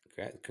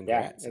 Yeah,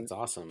 Congrats. That's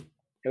awesome.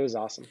 it was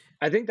awesome.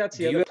 I think that's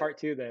Do the you other have... part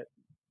too that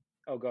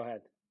oh, go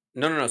ahead.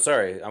 No, no, no.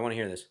 Sorry. I want to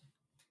hear this.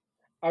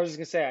 I was just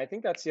gonna say, I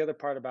think that's the other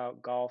part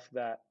about golf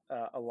that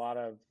a lot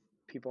of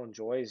people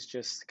enjoy is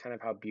just kind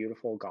of how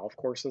beautiful golf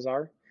courses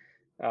are.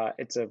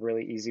 It's a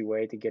really easy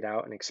way to get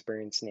out and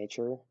experience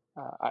nature.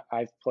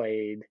 I've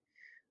played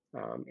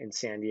in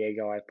San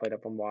Diego. I've played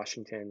up in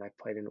Washington. I've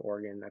played in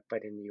Oregon. I've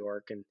played in New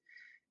York,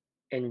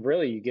 and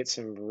really you get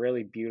some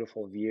really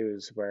beautiful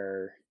views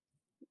where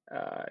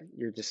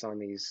you're just on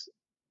these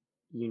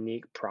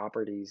unique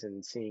properties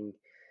and seeing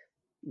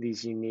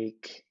these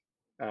unique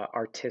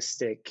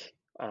artistic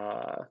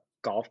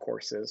golf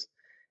courses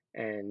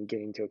and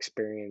getting to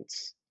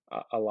experience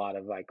a lot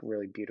of like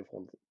really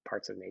beautiful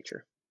parts of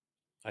nature.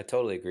 I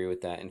totally agree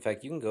with that. In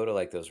fact, you can go to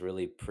like those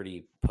really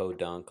pretty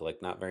podunk,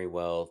 like not very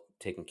well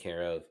taken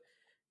care of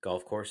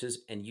golf courses,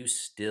 and you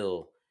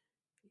still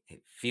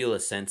feel a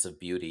sense of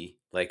beauty.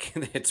 Like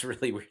it's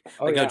really weird.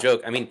 Oh Like no yeah,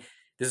 joke. I mean,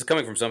 this is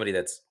coming from somebody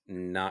that's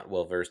not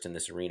well versed in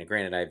this arena.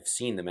 Granted, I've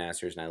seen the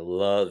Masters and I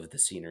love the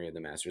scenery of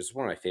the Masters. It's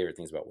one of my favorite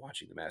things about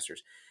watching the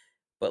Masters.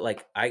 But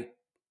like I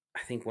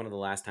think one of the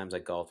last times I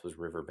golfed was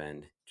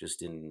Riverbend,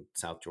 just in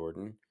South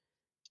Jordan.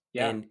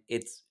 yeah, And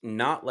it's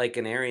not like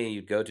an area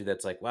you'd go to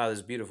that's like, wow, this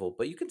is beautiful.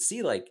 But you can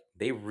see like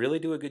they really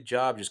do a good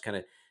job just kind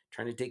of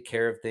trying to take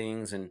care of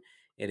things, and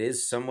it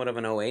is somewhat of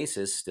an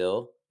oasis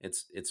still.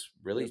 It's yep,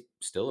 really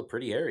still a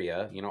pretty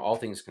area, all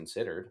things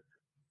considered.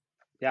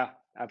 yeah,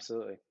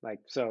 absolutely. Like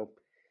so,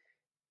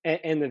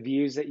 and the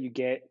views that you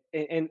get,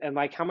 and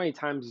like how many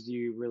times do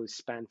you really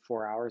spend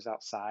 4 hours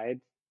outside?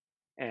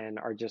 and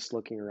are just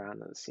looking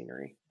around at the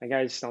scenery. Like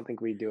I just don't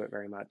think we do it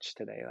very much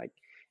today. Like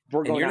if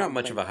we're And going you're out not and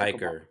much of playing a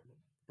pickleball, hiker,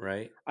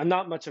 right? I'm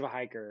not much of a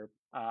hiker.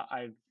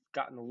 I've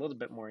gotten a little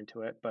bit more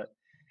into it, but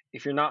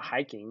if you're not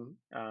hiking,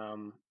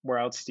 where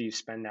else do you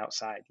spend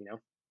outside? You know,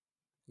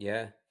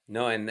 Yeah.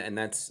 No, and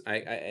that's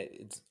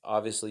it's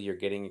obviously you're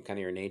getting kind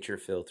of your nature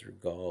feel through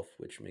golf,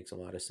 which makes a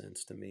lot of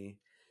sense to me.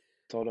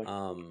 totally.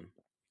 Um,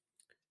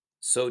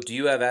 so do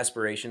you have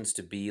aspirations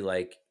to be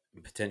like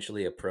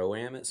potentially a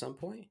pro-am at some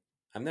point?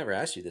 I've never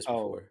asked you this Oh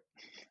before.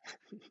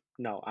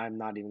 no, I'm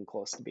not even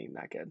close to being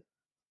that good.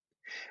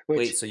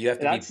 Wait, Which so you have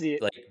to that's be the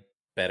like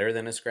better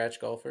than a scratch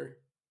golfer?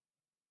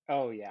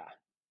 oh yeah,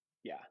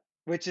 yeah.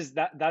 Which is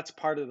that's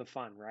part of the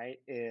fun, right?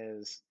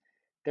 Is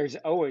there's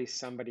always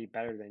somebody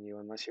better than you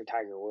unless you're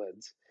Tiger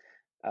Woods.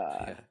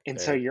 Yeah, And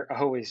so fair. you're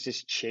always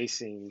just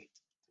chasing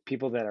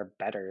people that are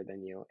better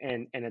than you.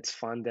 And it's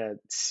fun to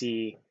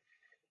see.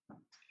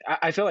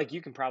 I feel like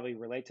you can probably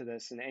relate to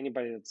this and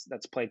anybody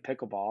that's played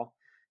pickleball,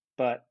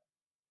 but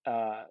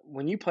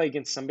when you play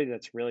against somebody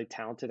that's really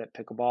talented at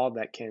pickleball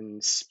that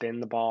can spin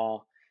the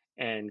ball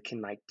and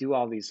can like do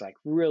all these like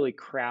really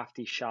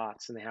crafty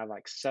shots and they have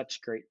like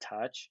such great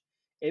touch,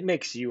 it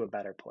makes you a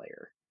better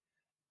player.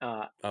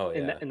 Uh, Oh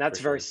and yeah, and for that's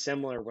very sure.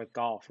 similar with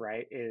golf,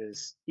 right?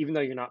 Is even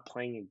though you're not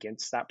playing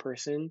against that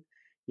person,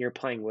 you're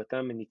playing with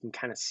them, and you can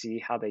kind of see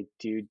how they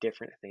do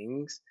different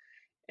things.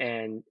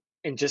 And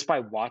and just by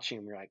watching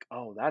them, you're like,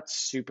 oh, that's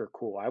super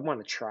cool. I want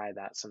to try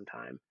that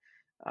sometime.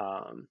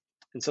 Um,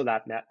 and so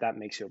that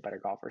makes you a better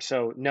golfer.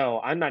 So no,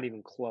 I'm not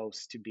even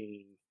close to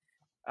being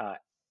uh,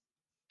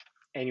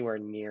 anywhere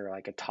near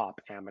like a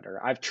top amateur.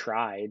 I've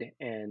tried,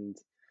 and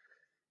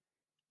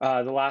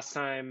the last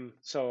time,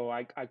 so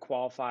I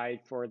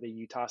qualified for the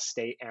Utah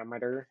State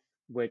Amateur,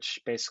 which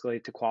basically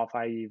to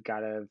qualify, you've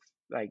got to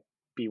like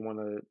be one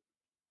of the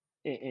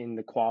in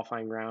the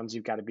qualifying rounds,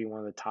 you've got to be one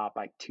of the top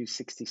like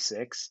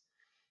 266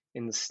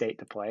 in the state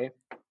to play.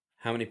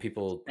 How many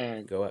people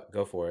And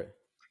go for it?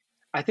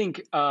 I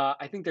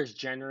think there's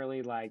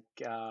generally like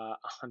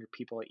 100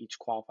 people at each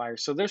qualifier,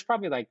 so there's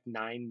probably like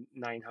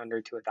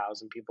 900 to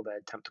 1,000 people that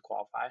attempt to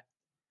qualify.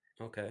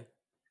 Okay.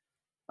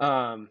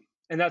 Um,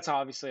 and that's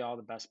obviously all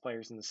the best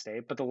players in the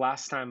state. But the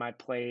last time I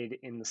played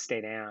in the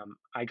state am,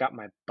 I got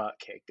my butt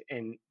kicked.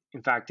 And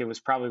in fact, it was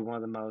probably one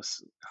of the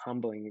most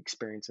humbling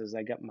experiences.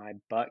 I got my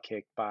butt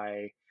kicked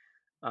by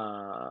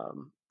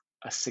um,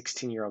 a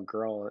 16-year-old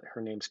girl.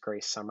 Her name's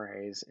Grace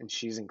Summerhays, and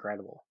she's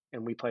incredible.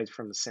 And we played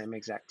from the same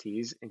exact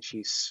tees, and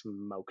she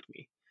smoked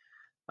me.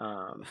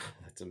 Um,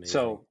 That's amazing.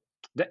 so,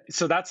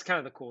 so that's kind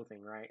of the cool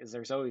thing, right? Is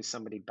there's always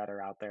somebody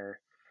better out there,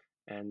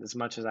 and as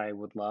much as I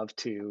would love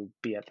to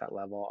be at that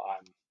level,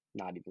 I'm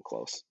not even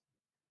close.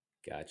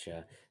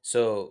 Gotcha.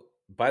 So,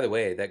 by the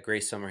way, that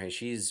Grace Summerhays,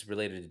 she's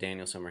related to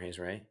Daniel Summerhays,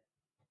 right?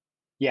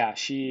 Yeah,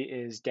 she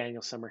is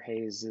Daniel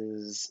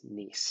Summerhays'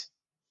 niece,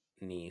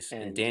 Niece.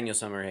 And and Daniel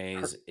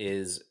her. Summerhays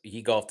is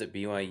he golfed at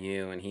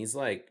BYU and he's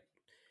like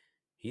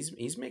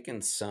he's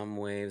making some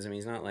waves. I mean,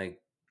 he's not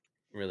like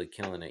really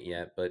killing it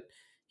yet, but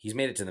he's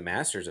made it to the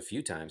Masters a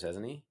few times,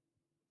 hasn't he?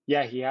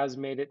 Yeah, he has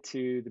made it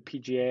to the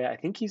PGA. I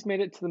think he's made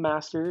it to the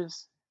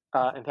Masters.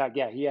 In fact,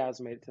 yeah, he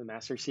has made it to the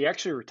Masters. He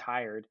actually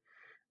retired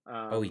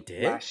Oh, he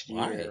did? last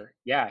Why? year.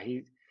 Yeah,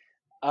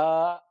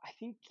 I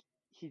think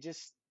he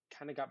just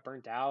kind of got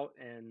burnt out,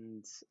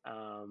 and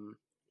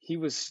he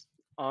was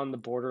on the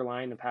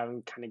borderline of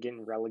having kind of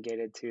getting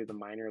relegated to the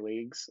minor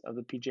leagues of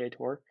the PGA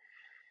Tour.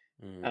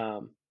 Mm.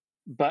 Um,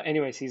 but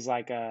anyways, he's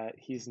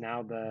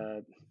now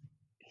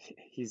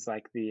he's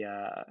like the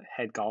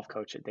head golf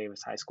coach at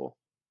Davis High School.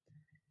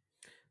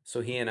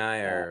 So he and I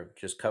Uh, are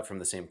just cut from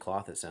the same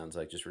cloth, it sounds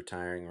like, just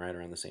retiring right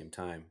around the same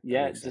time. That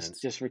yeah, makes just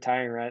sense. just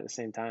retiring right at the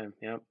same time.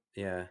 Yep.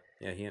 Yeah.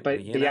 Yeah, he But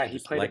and I yeah, are he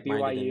just played at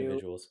like-minded BYU.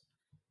 individuals.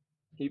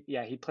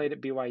 He played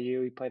at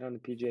BYU. He played on the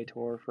PGA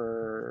Tour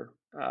for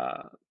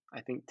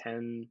I think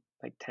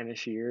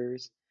 10ish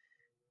years,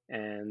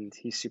 and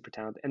he's super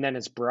talented. And then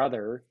his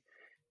brother,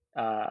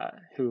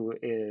 who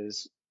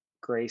is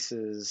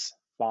Grace's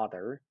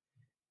father,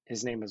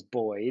 his name is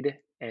Boyd,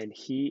 and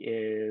he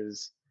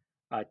is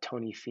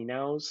Tony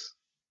Finau's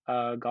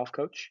golf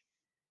coach.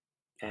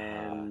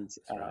 Ah, And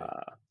that's right.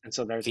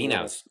 so there's a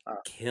little Finau's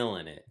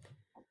killing it.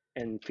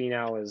 and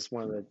Finau is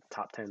one of the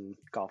top 10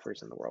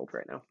 golfers in the world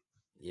right now.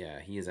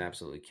 Yeah, he is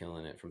absolutely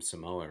killing it from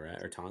Samoa,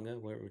 right? Or Tonga?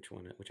 Which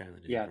one? Which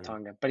island is he Yeah, from?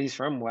 Tonga, but he's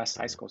from West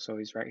High Yeah, School, so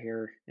he's right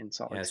here in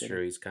Salt yeah, Lake that's City.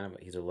 true.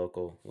 He's a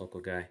local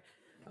guy.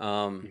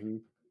 Um, Hmm.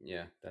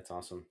 yeah, that's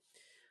awesome.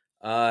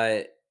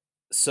 Uh,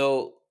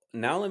 so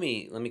now let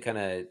me kind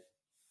of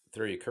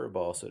throw you a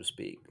curveball, so to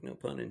speak. No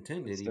pun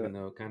intended, Let's do even it.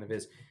 though it kind of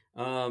is.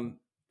 Um,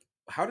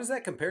 how does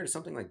that compare to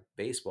something like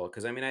baseball?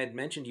 Because I mean, I had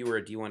mentioned you were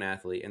a D1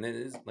 athlete, and then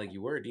it is like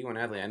you were a D1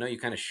 athlete. I know you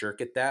kind of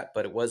shirk at that,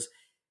 but it was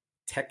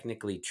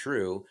technically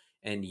true.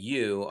 And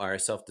you are a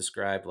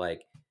self-described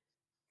like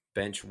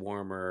bench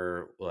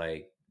warmer,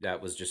 like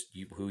that was just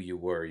you, who you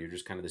were. You're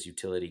just kind of this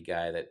utility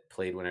guy that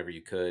played whenever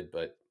you could,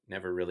 but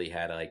never really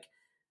had like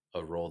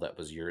a role that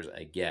was yours,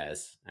 I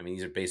guess. I mean,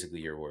 these are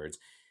basically your words.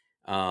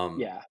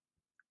 Um, Yeah.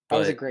 I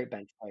was a but great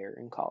bench player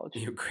in college.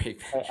 you're a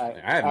great I bench I,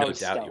 player. I have I no was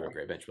doubt you were a stellar.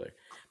 great bench player.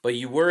 But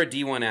you were a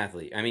D1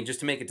 athlete. I mean, just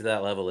to make it to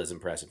that level is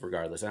impressive,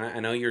 regardless. And I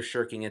know you're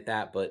shirking at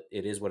that, but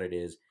it is what it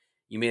is.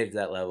 You made it to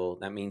that level.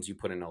 That means you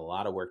put in a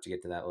lot of work to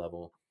get to that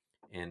level,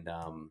 and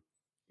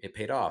it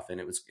paid off. And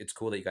it's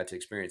cool that you got to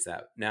experience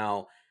that.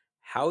 Now,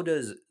 how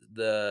does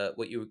the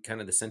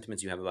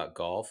sentiments you have about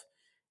golf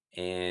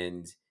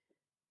and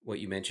what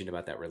you mentioned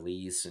about that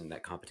release and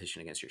that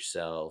competition against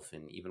yourself,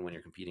 and even when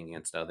you're competing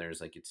against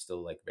others, like it's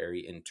still like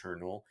very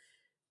internal.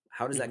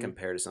 How does that Hmm.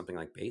 compare to something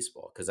like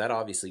baseball? Because that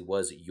obviously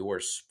was your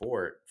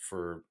sport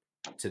for,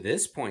 to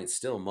this point,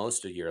 still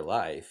most of your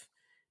life.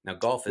 Now,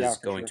 golf Yeah, is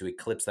for going sure. to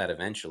eclipse that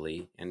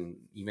eventually, and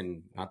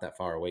even not that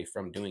far away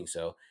from doing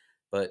so.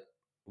 But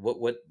what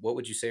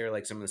would you say are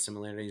like some of the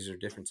similarities or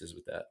differences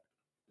with that?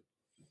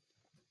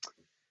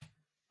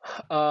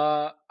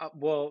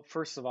 Well,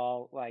 first of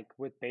all, like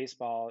with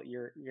baseball,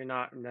 you're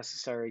not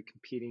necessarily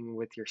competing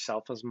with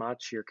yourself as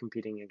much. You're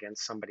competing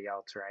against somebody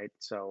else, right?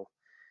 So,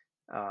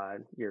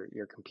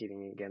 you're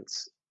competing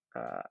against,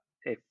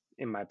 if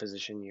in my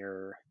position,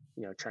 you're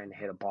trying to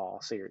hit a ball,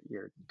 so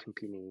you're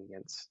competing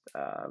against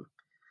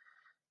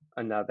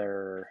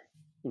another,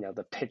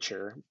 the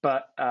pitcher.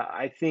 But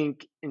I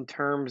think in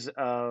terms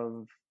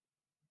of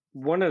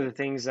one of the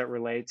things that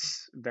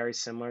relates very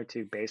similar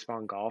to baseball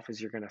and golf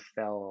is you're going to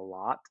fail a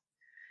lot.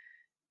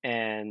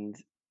 And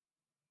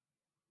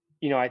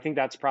I think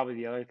that's probably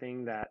the other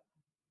thing that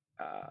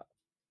uh,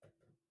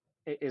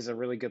 is a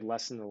really good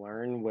lesson to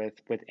learn with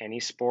any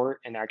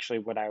sport. And actually,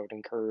 what I would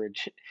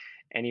encourage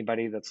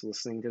anybody that's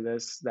listening to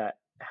this that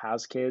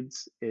has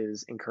kids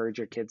is encourage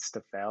your kids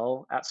to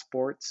fail at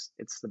sports.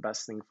 It's the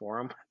best thing for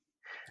them.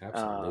 Um,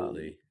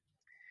 Absolutely.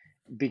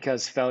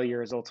 because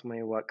failure is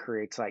ultimately what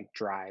creates like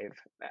drive.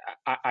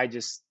 I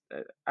just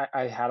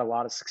I had a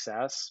lot of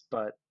success,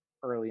 but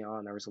early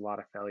on there was a lot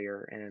of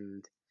failure,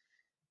 and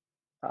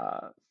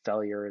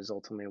failure is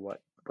ultimately what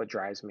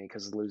drives me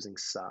because losing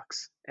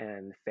sucks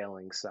and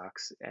failing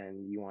sucks,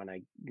 and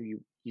you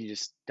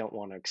just don't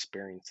want to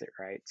experience it,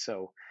 right?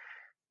 So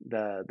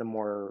the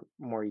more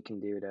you can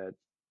do to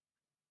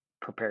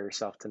prepare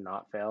yourself to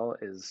not fail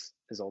is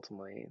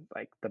ultimately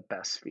like the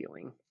best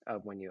feeling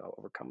of when you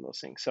overcome those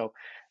things. So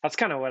that's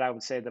kind of what I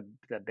would say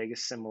the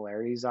biggest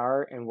similarities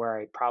are, and where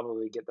I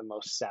probably get the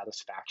most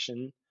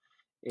satisfaction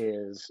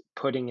is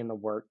putting in the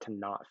work to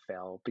not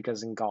fail,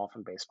 because in golf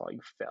and baseball you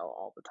fail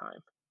all the time.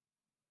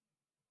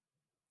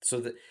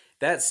 So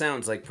that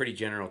sounds like pretty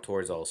general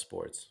towards all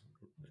sports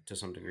to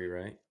some degree,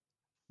 right?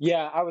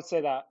 Yeah, I would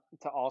say that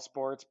to all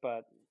sports,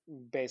 but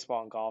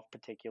baseball and golf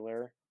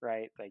particular,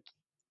 right? Like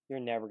you're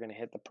never going to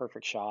hit the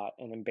perfect shot,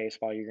 and in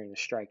baseball you're going to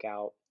strike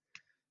out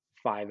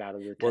 5 out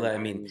of the Well, 10 I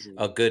mean, times, and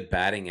a good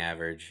batting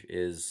average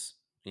is,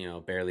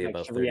 barely like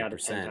above 3 out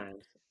of 10 30%.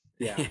 times.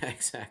 Yeah. Yeah,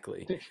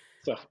 exactly.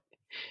 So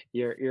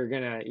you're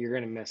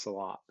gonna miss a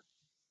lot.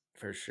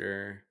 For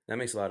sure. That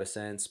makes a lot of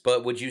sense.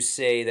 But would you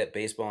say that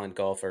baseball and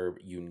golf are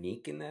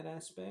unique in that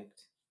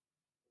aspect?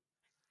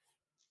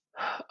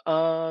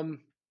 Um,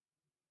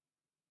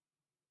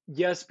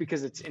 yes,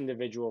 because it's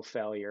individual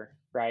failure,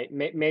 right?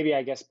 Maybe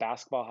I guess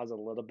basketball has a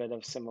little bit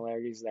of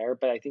similarities there,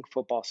 but I think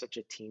football is such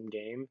a team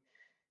game.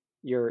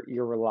 You're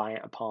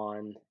reliant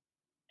upon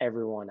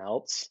everyone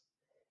else,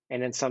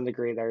 and in some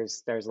degree,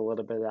 there's a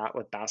little bit of that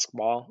with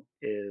basketball.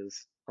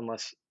 Is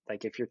unless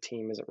like if your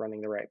team isn't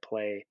running the right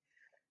play,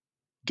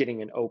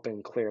 getting an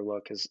open, clear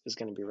look is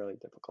going to be really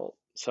difficult.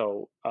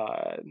 So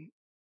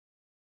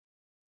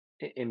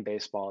in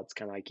baseball, it's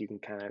kind of like you can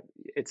kind of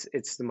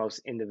it's the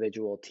most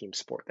individual team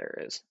sport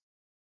there is,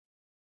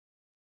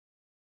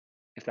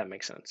 if that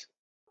makes sense.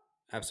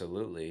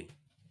 Absolutely.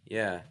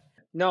 Yeah.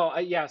 No,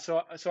 yeah.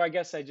 So I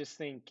guess I just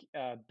think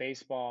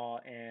baseball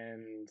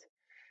and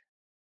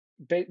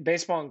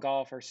baseball and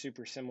golf are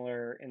super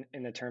similar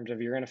in the terms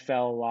of you're going to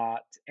fail a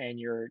lot, and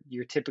you're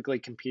typically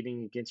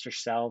competing against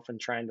yourself and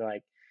trying to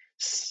like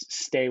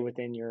stay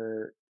within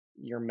your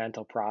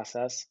mental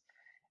process.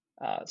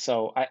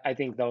 So I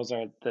think those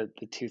are the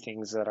two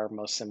things that are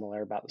most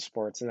similar about the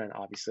sports, and then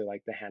obviously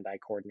like the hand-eye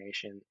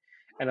coordination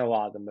and a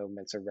lot of the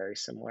movements are very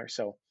similar.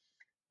 So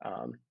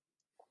um,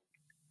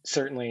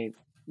 certainly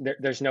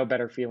there's no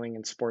better feeling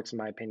in sports, in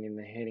my opinion,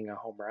 than hitting a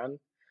home run.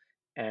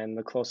 And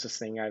the closest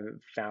thing I've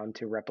found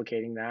to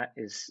replicating that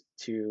is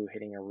to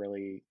hitting a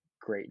really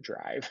great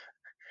drive.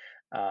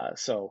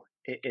 So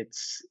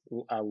it's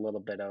a little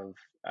bit of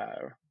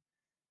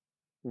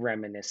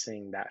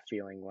reminiscing that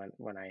feeling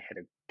when I hit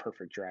a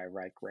perfect drive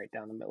right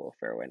down the middle of the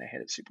fairway and I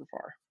hit it super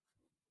far.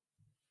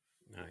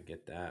 I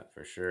get that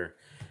for sure.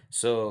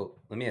 So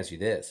let me ask you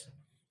this.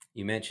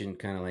 You mentioned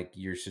kind of like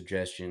your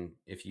suggestion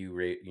if you're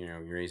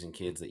raising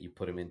kids that you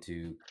put them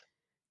into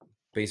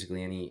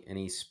basically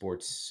any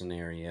sports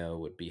scenario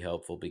would be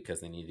helpful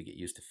because they need to get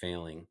used to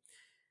failing.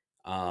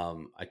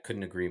 I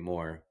couldn't agree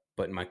more.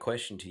 But my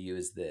question to you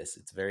is this: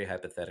 it's very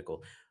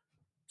hypothetical.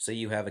 Say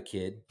you have a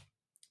kid,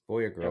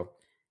 boy or Yep. girl,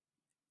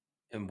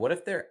 and what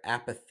if they're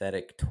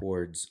apathetic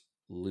towards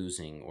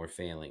losing or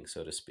failing,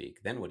 so to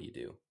speak? Then what do you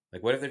do?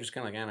 Like, what if they're just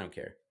kind of like, I don't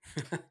care,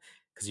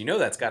 because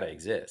that's got to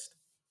exist.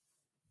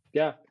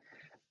 Yeah.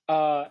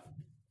 Uh,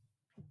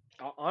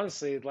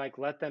 Honestly, like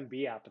let them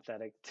be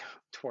apathetic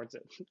towards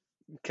it,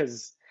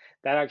 because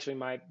that actually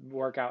might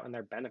work out in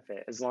their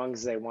benefit as long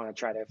as they want to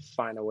try to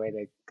find a way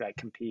to like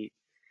compete.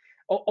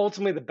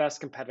 Ultimately, the best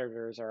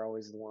competitors are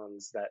always the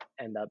ones that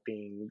end up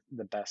being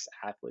the best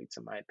athletes,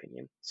 in my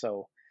opinion.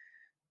 So,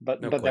 No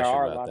but there question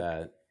are a about lot of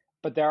that.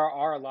 but there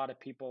are a lot of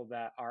people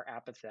that are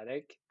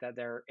apathetic, that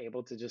they're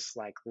able to just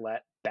like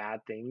let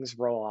bad things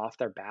roll off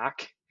their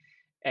back,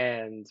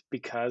 and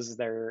because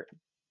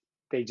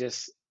they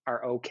just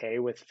are okay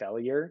with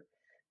failure,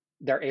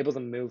 they're able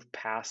to move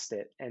past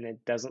it and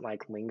it doesn't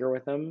like linger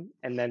with them,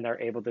 and then they're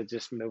able to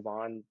just move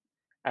on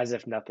as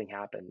if nothing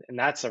happened, and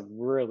that's a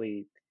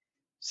really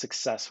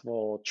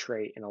successful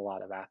trait in a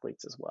lot of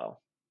athletes as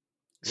well.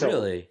 So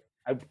Really?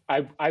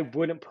 I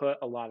wouldn't put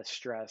a lot of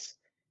stress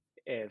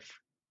if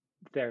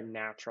their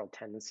natural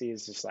tendency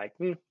is just like,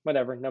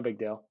 whatever, no big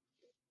deal,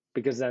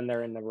 because then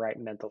they're in the right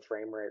mental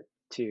framework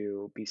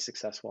to be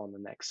successful in the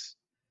next,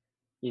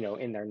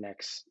 in their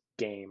next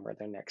game or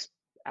their next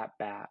at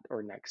bat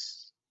or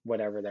next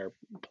whatever they're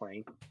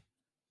playing.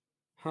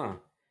 Huh.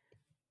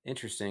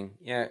 Interesting.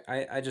 Yeah,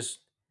 I just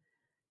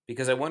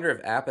because I wonder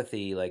if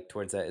apathy like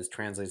towards that is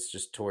translates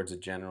just towards a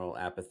general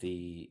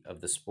apathy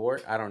of the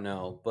sport. I don't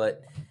know,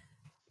 but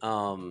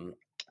um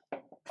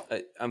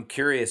I'm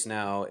curious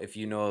now if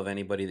you know of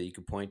anybody that you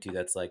could point to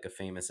that's like a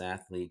famous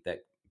athlete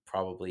that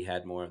probably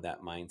had more of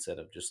that mindset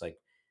of just like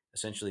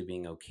essentially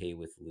being okay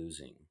with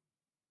losing.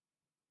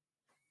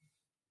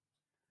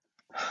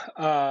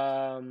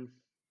 Um,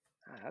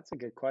 that's a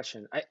good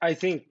question. I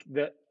think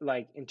that,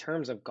 like, in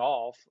terms of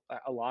golf,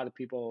 a lot of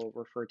people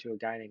refer to a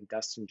guy named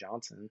Dustin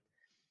Johnson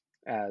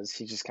as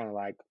he just kind of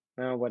like,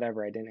 oh,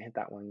 whatever, I didn't hit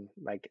that one.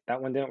 Like,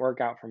 that one didn't work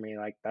out for me.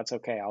 Like, that's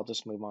okay. I'll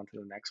just move on to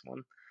the next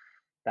one.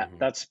 Hmm.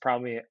 That's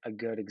probably a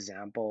good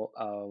example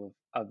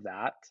of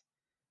that.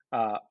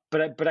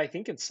 But I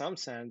think in some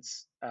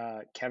sense,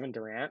 Kevin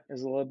Durant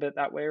is a little bit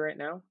that way right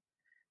now,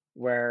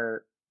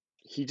 where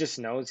he just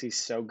knows he's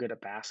so good at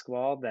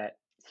basketball that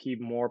he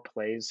more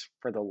plays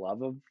for the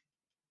love of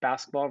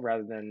basketball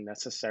rather than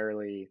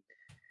necessarily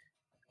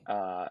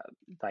uh,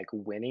 like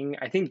winning.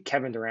 I think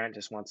Kevin Durant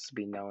just wants to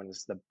be known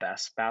as the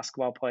best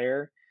basketball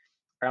player.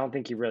 I don't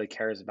think he really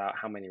cares about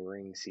how many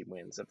rings he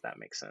wins, if that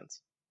makes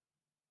sense.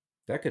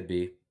 That could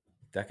be.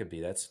 That could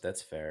be.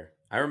 That's fair.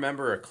 I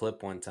remember a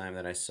clip one time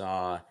that I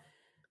saw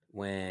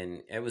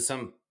when it was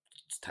some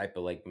type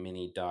of like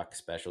mini doc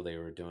special they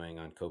were doing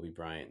on Kobe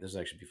Bryant. This was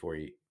actually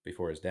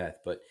before his death,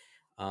 but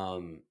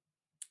um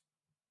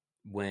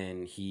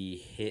when he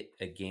hit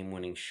a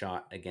game-winning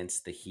shot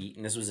against the Heat,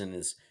 and this was in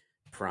his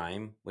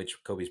prime,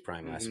 which Kobe's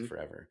prime lasted Hmm.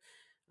 forever.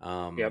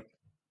 Um, Yep.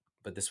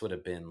 but this would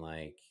have been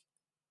like,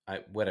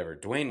 whatever.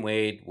 Dwayne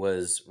Wade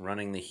was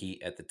running the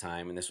Heat at the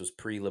time, and this was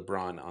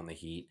pre-LeBron on the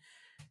Heat.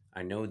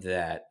 I know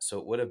that, so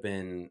it would have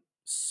been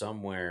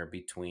somewhere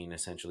between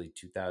essentially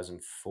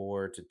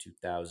 2004 to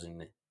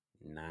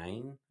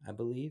 2009, I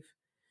believe.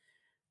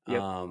 Yep.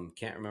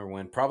 Can't remember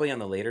when. Probably on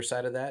the later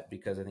side of that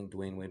because I think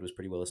Dwayne Wade was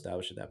pretty well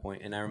established at that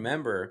point. And I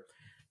remember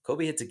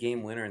Kobe hits a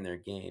game winner in their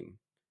game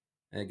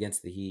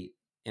against the Heat,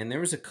 and there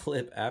was a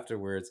clip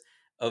afterwards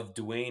of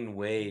Dwayne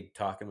Wade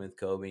talking with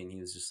Kobe, and he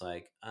was just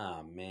like,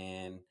 "Ah,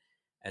 man,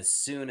 as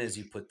soon as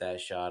you put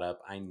that shot up,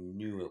 I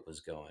knew it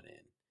was going in."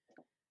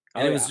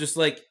 And Oh it was yeah. just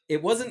like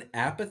it wasn't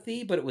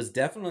apathy, but it was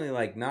definitely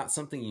like not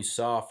something you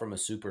saw from a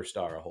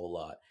superstar a whole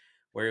lot,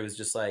 where it was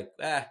just like,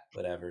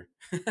 whatever.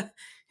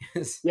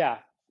 It's- Yeah.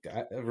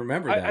 I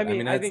remember I that. I mean,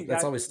 mean, I that's think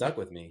that's that, always stuck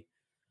with me.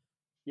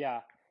 yeah,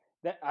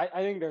 that I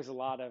think there's a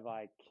lot of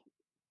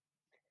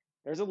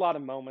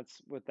moments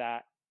with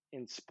that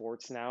in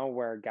sports now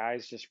where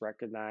guys just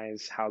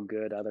recognize how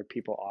good other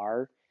people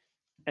are,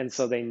 and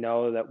so they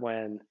know that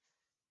when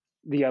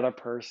the other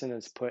person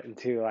is put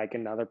into like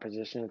another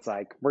position, it's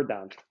like, we're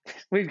done.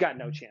 We've got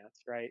no chance,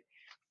 right?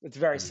 It's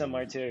very Hmm.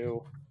 similar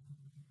to,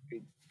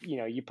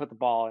 you put the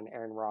ball in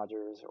Aaron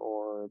Rodgers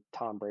or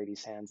Tom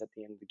Brady's hands at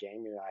the end of the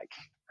game, you're like,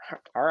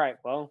 all right,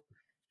 well,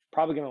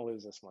 probably going to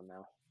lose this one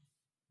now.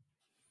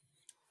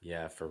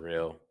 Yeah, for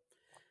real.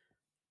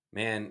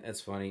 Man,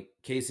 that's funny.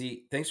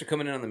 Casey, thanks for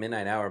coming in on the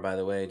midnight hour, by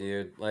the way,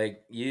 dude.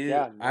 Like you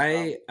Yeah, no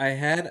problem. I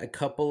had a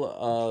couple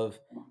of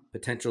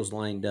potentials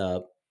lined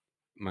up,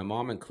 my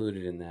mom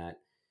included in that,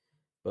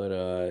 but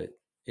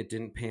it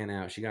didn't pan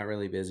out. She got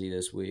really busy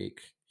this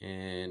week,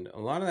 and a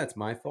lot of that's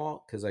my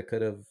fault because I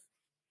could have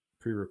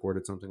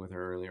pre-recorded something with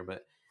her earlier.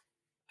 But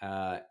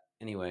uh,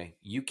 anyway,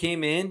 you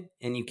came in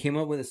and you came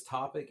up with this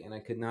topic, and I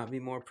could not be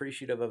more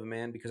appreciative of a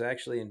man because I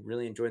actually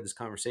really enjoyed this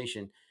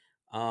conversation.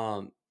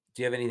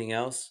 Do you have anything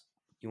else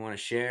you want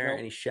to share? No,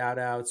 Any shout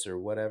outs or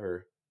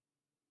whatever?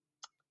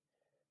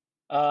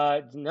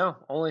 no.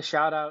 Only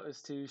shout out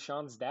is to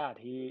Sean's dad.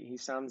 He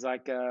sounds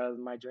like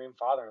my dream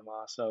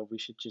father-in-law, so we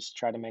should just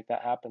try to make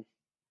that happen.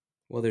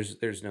 Well,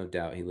 there's no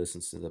doubt he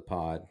listens to the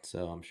pod,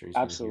 so I'm sure he's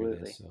going to hear this.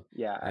 Absolutely. So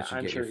Yeah, that should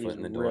I'm get your sure foot he's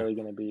in the door. really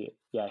going to be.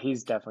 Yeah,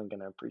 he's definitely going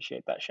to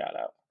appreciate that shout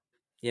out.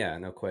 Yeah,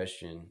 no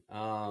question.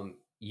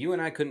 You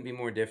and I couldn't be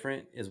more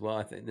different as well.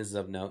 I think this is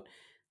of note.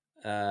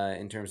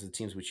 in terms of the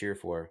teams we cheer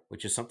for,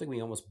 which is something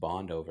we almost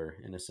bond over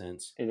in a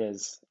sense. It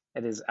is.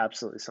 It is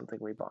absolutely something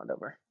we bond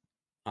over.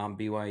 I'm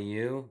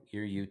BYU.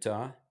 You're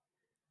Utah.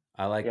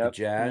 I like the Yep.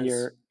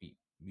 Jazz.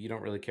 You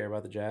don't really care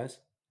about the Jazz?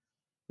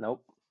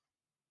 Nope.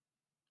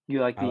 You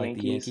like I the like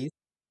the Yankees? Yankees.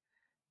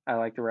 I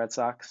like the Red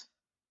Sox.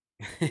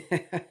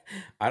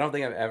 I don't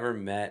think I've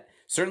ever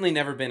certainly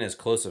never been as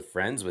close of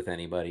friends with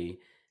anybody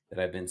that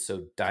I've been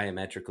so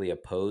diametrically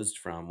opposed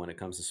from when it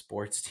comes to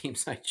sports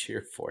teams I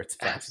cheer for. It's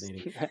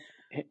fascinating.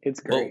 It's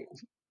great. But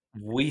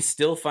we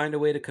still find a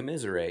way to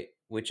commiserate,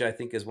 which I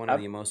think is one of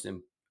Yep. the most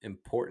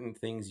important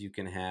things you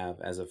can have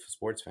as a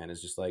sports fan,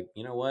 is just like,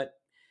 you know what?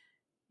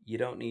 You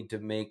don't need to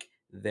make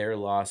their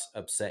loss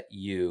upset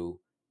you.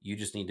 You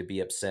just need to be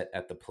upset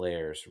at the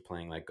players for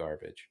playing like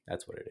garbage.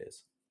 That's what it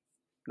is.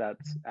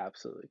 That's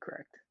absolutely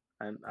correct.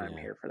 I'm Yeah.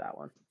 here for that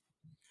one.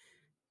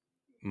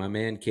 My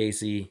man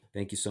Casey,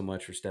 thank you so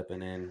much for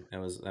stepping in. That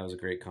was a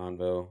great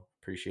convo.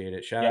 Appreciate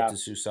it. Shout Yeah. out to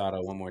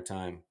Susada one more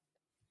time.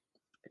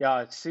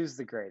 Yeah, Sue's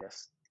the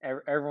greatest.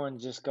 Everyone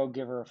just go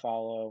give her a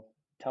follow.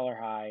 Tell her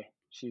hi.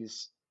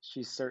 She's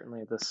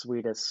certainly the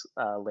sweetest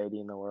lady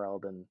in the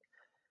world, and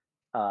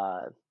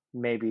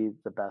maybe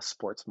the best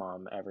sports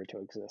mom ever to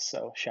exist.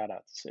 So shout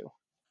out to Sue.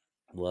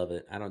 Love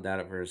it. I don't doubt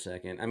it for a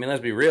second. I mean,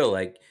 let's be real.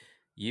 Like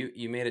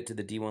you made it to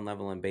the D1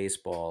 level in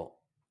baseball.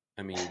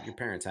 I mean, your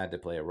parents had to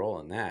play a role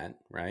in that,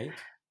 right?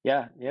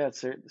 Yeah,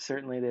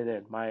 certainly they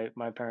did. My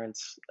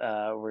parents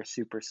were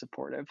super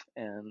supportive,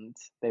 and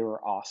they were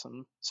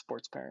awesome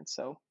sports parents.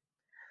 So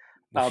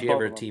Was she both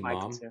ever of a them, team Mike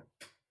and mom? Sue.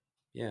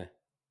 Yeah.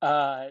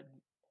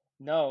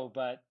 No,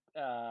 but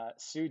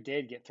Sue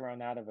did get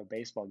thrown out of a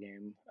baseball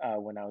game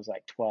when I was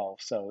like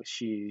 12. So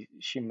she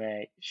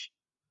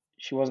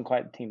wasn't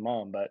quite the team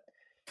mom, but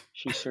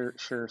she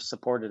sure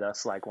supported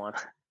us like one.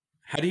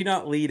 How do you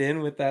not lead in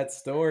with that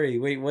story?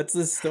 Wait, what's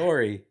the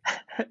story?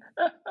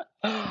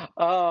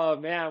 Oh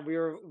man,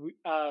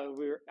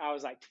 I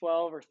was like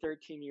 12 or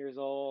 13 years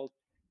old.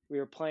 We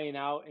were playing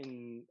out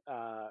in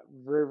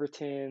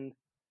Riverton,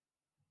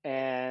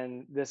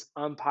 and this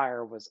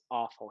umpire was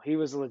awful. He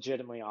was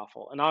legitimately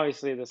awful. And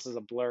obviously this is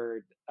a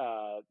blurred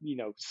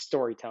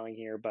storytelling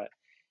here, but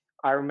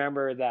I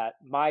remember that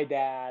my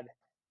dad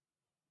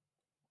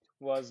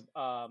was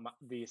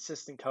the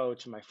assistant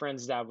coach, and my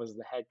friend's dad was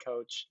the head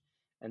coach,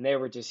 and they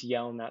were just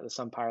yelling at this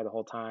umpire the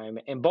whole time.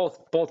 And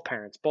both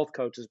parents, both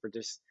coaches were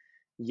just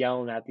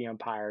yelling at the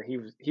umpire.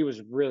 He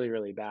was really,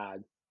 really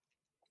bad,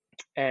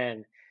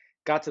 and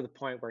got to the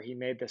point where he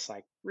made this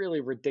like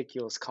really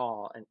ridiculous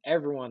call, and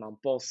everyone on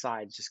both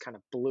sides just kind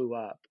of blew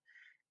up.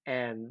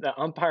 And the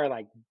umpire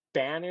like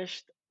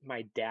banished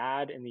my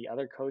dad and the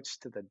other coach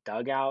to the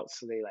dugout,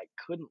 so they like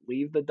couldn't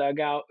leave the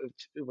dugout.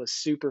 It was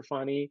super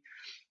funny.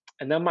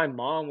 And then my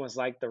mom was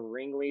like the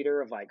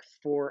ringleader of like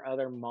 4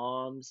 other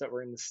moms that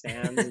were in the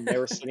stands, and they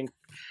were sitting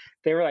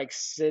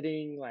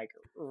like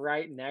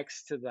right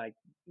next to like,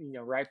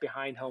 right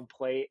behind home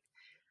plate.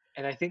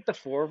 And I think the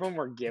 4 of them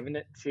were giving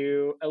it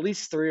to, at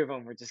least 3 of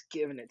them were just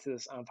giving it to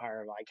this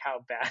umpire, like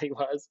how bad he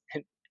was.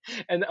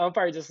 And the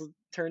umpire just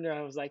turned around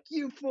and was like,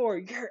 "You 4,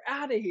 you're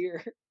out of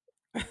here."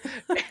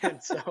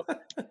 And so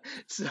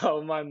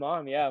my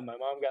mom got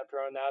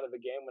thrown out of the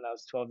game when I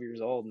was 12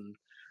 years old, and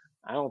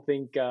I don't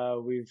think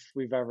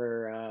we've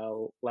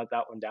ever let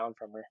that one down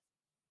from her.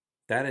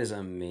 That is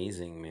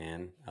amazing,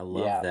 man. I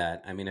love Yeah.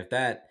 that. I mean, if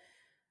that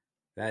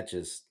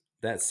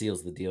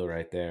seals the deal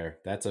right there.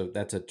 That's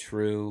a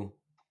true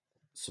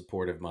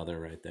supportive mother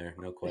right there.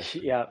 No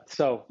question. Yeah.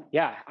 So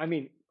yeah, I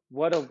mean,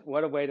 what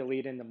a way to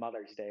lead into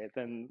Mother's Day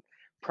than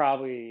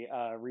probably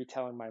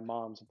retelling my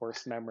mom's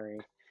worst memory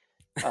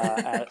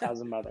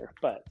as a mother.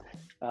 But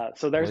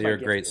so there's Well, my you're a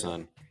gift great to her.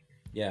 son.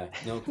 Yeah,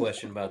 no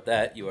question about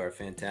that. You are a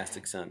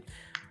fantastic son.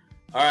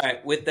 All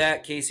right, with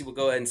that, Casey, we'll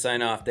go ahead and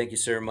sign off. Thank you,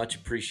 sir. Much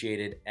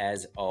appreciated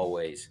as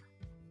always.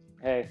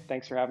 Hey,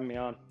 thanks for having me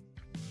on.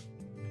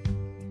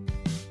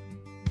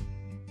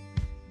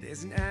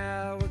 There's an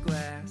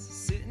hourglass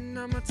sitting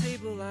on my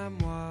table, I'm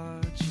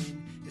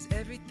watching as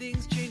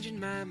everything's changing.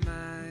 My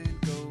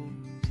mind goes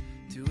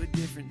to a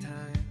different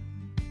time.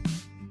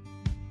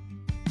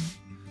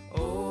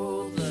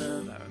 Old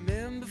love, I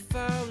remember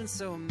falling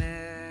so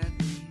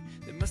madly.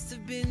 There must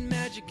have been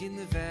magic in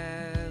the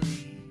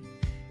valley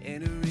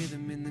and a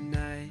rhythm in the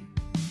night,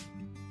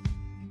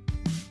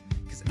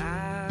 'cause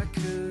I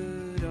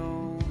could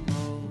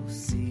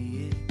almost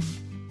see it.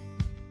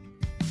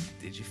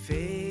 Did you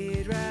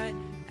fade right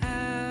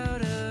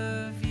out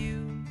of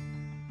view?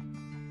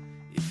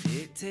 If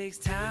it takes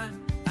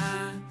time,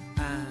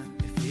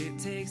 if it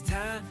takes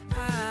time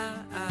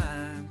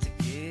to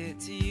get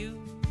to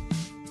you,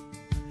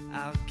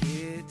 I'll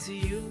get to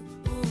you.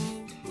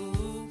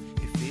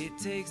 If it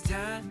takes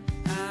time,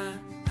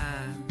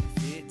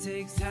 if it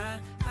takes time.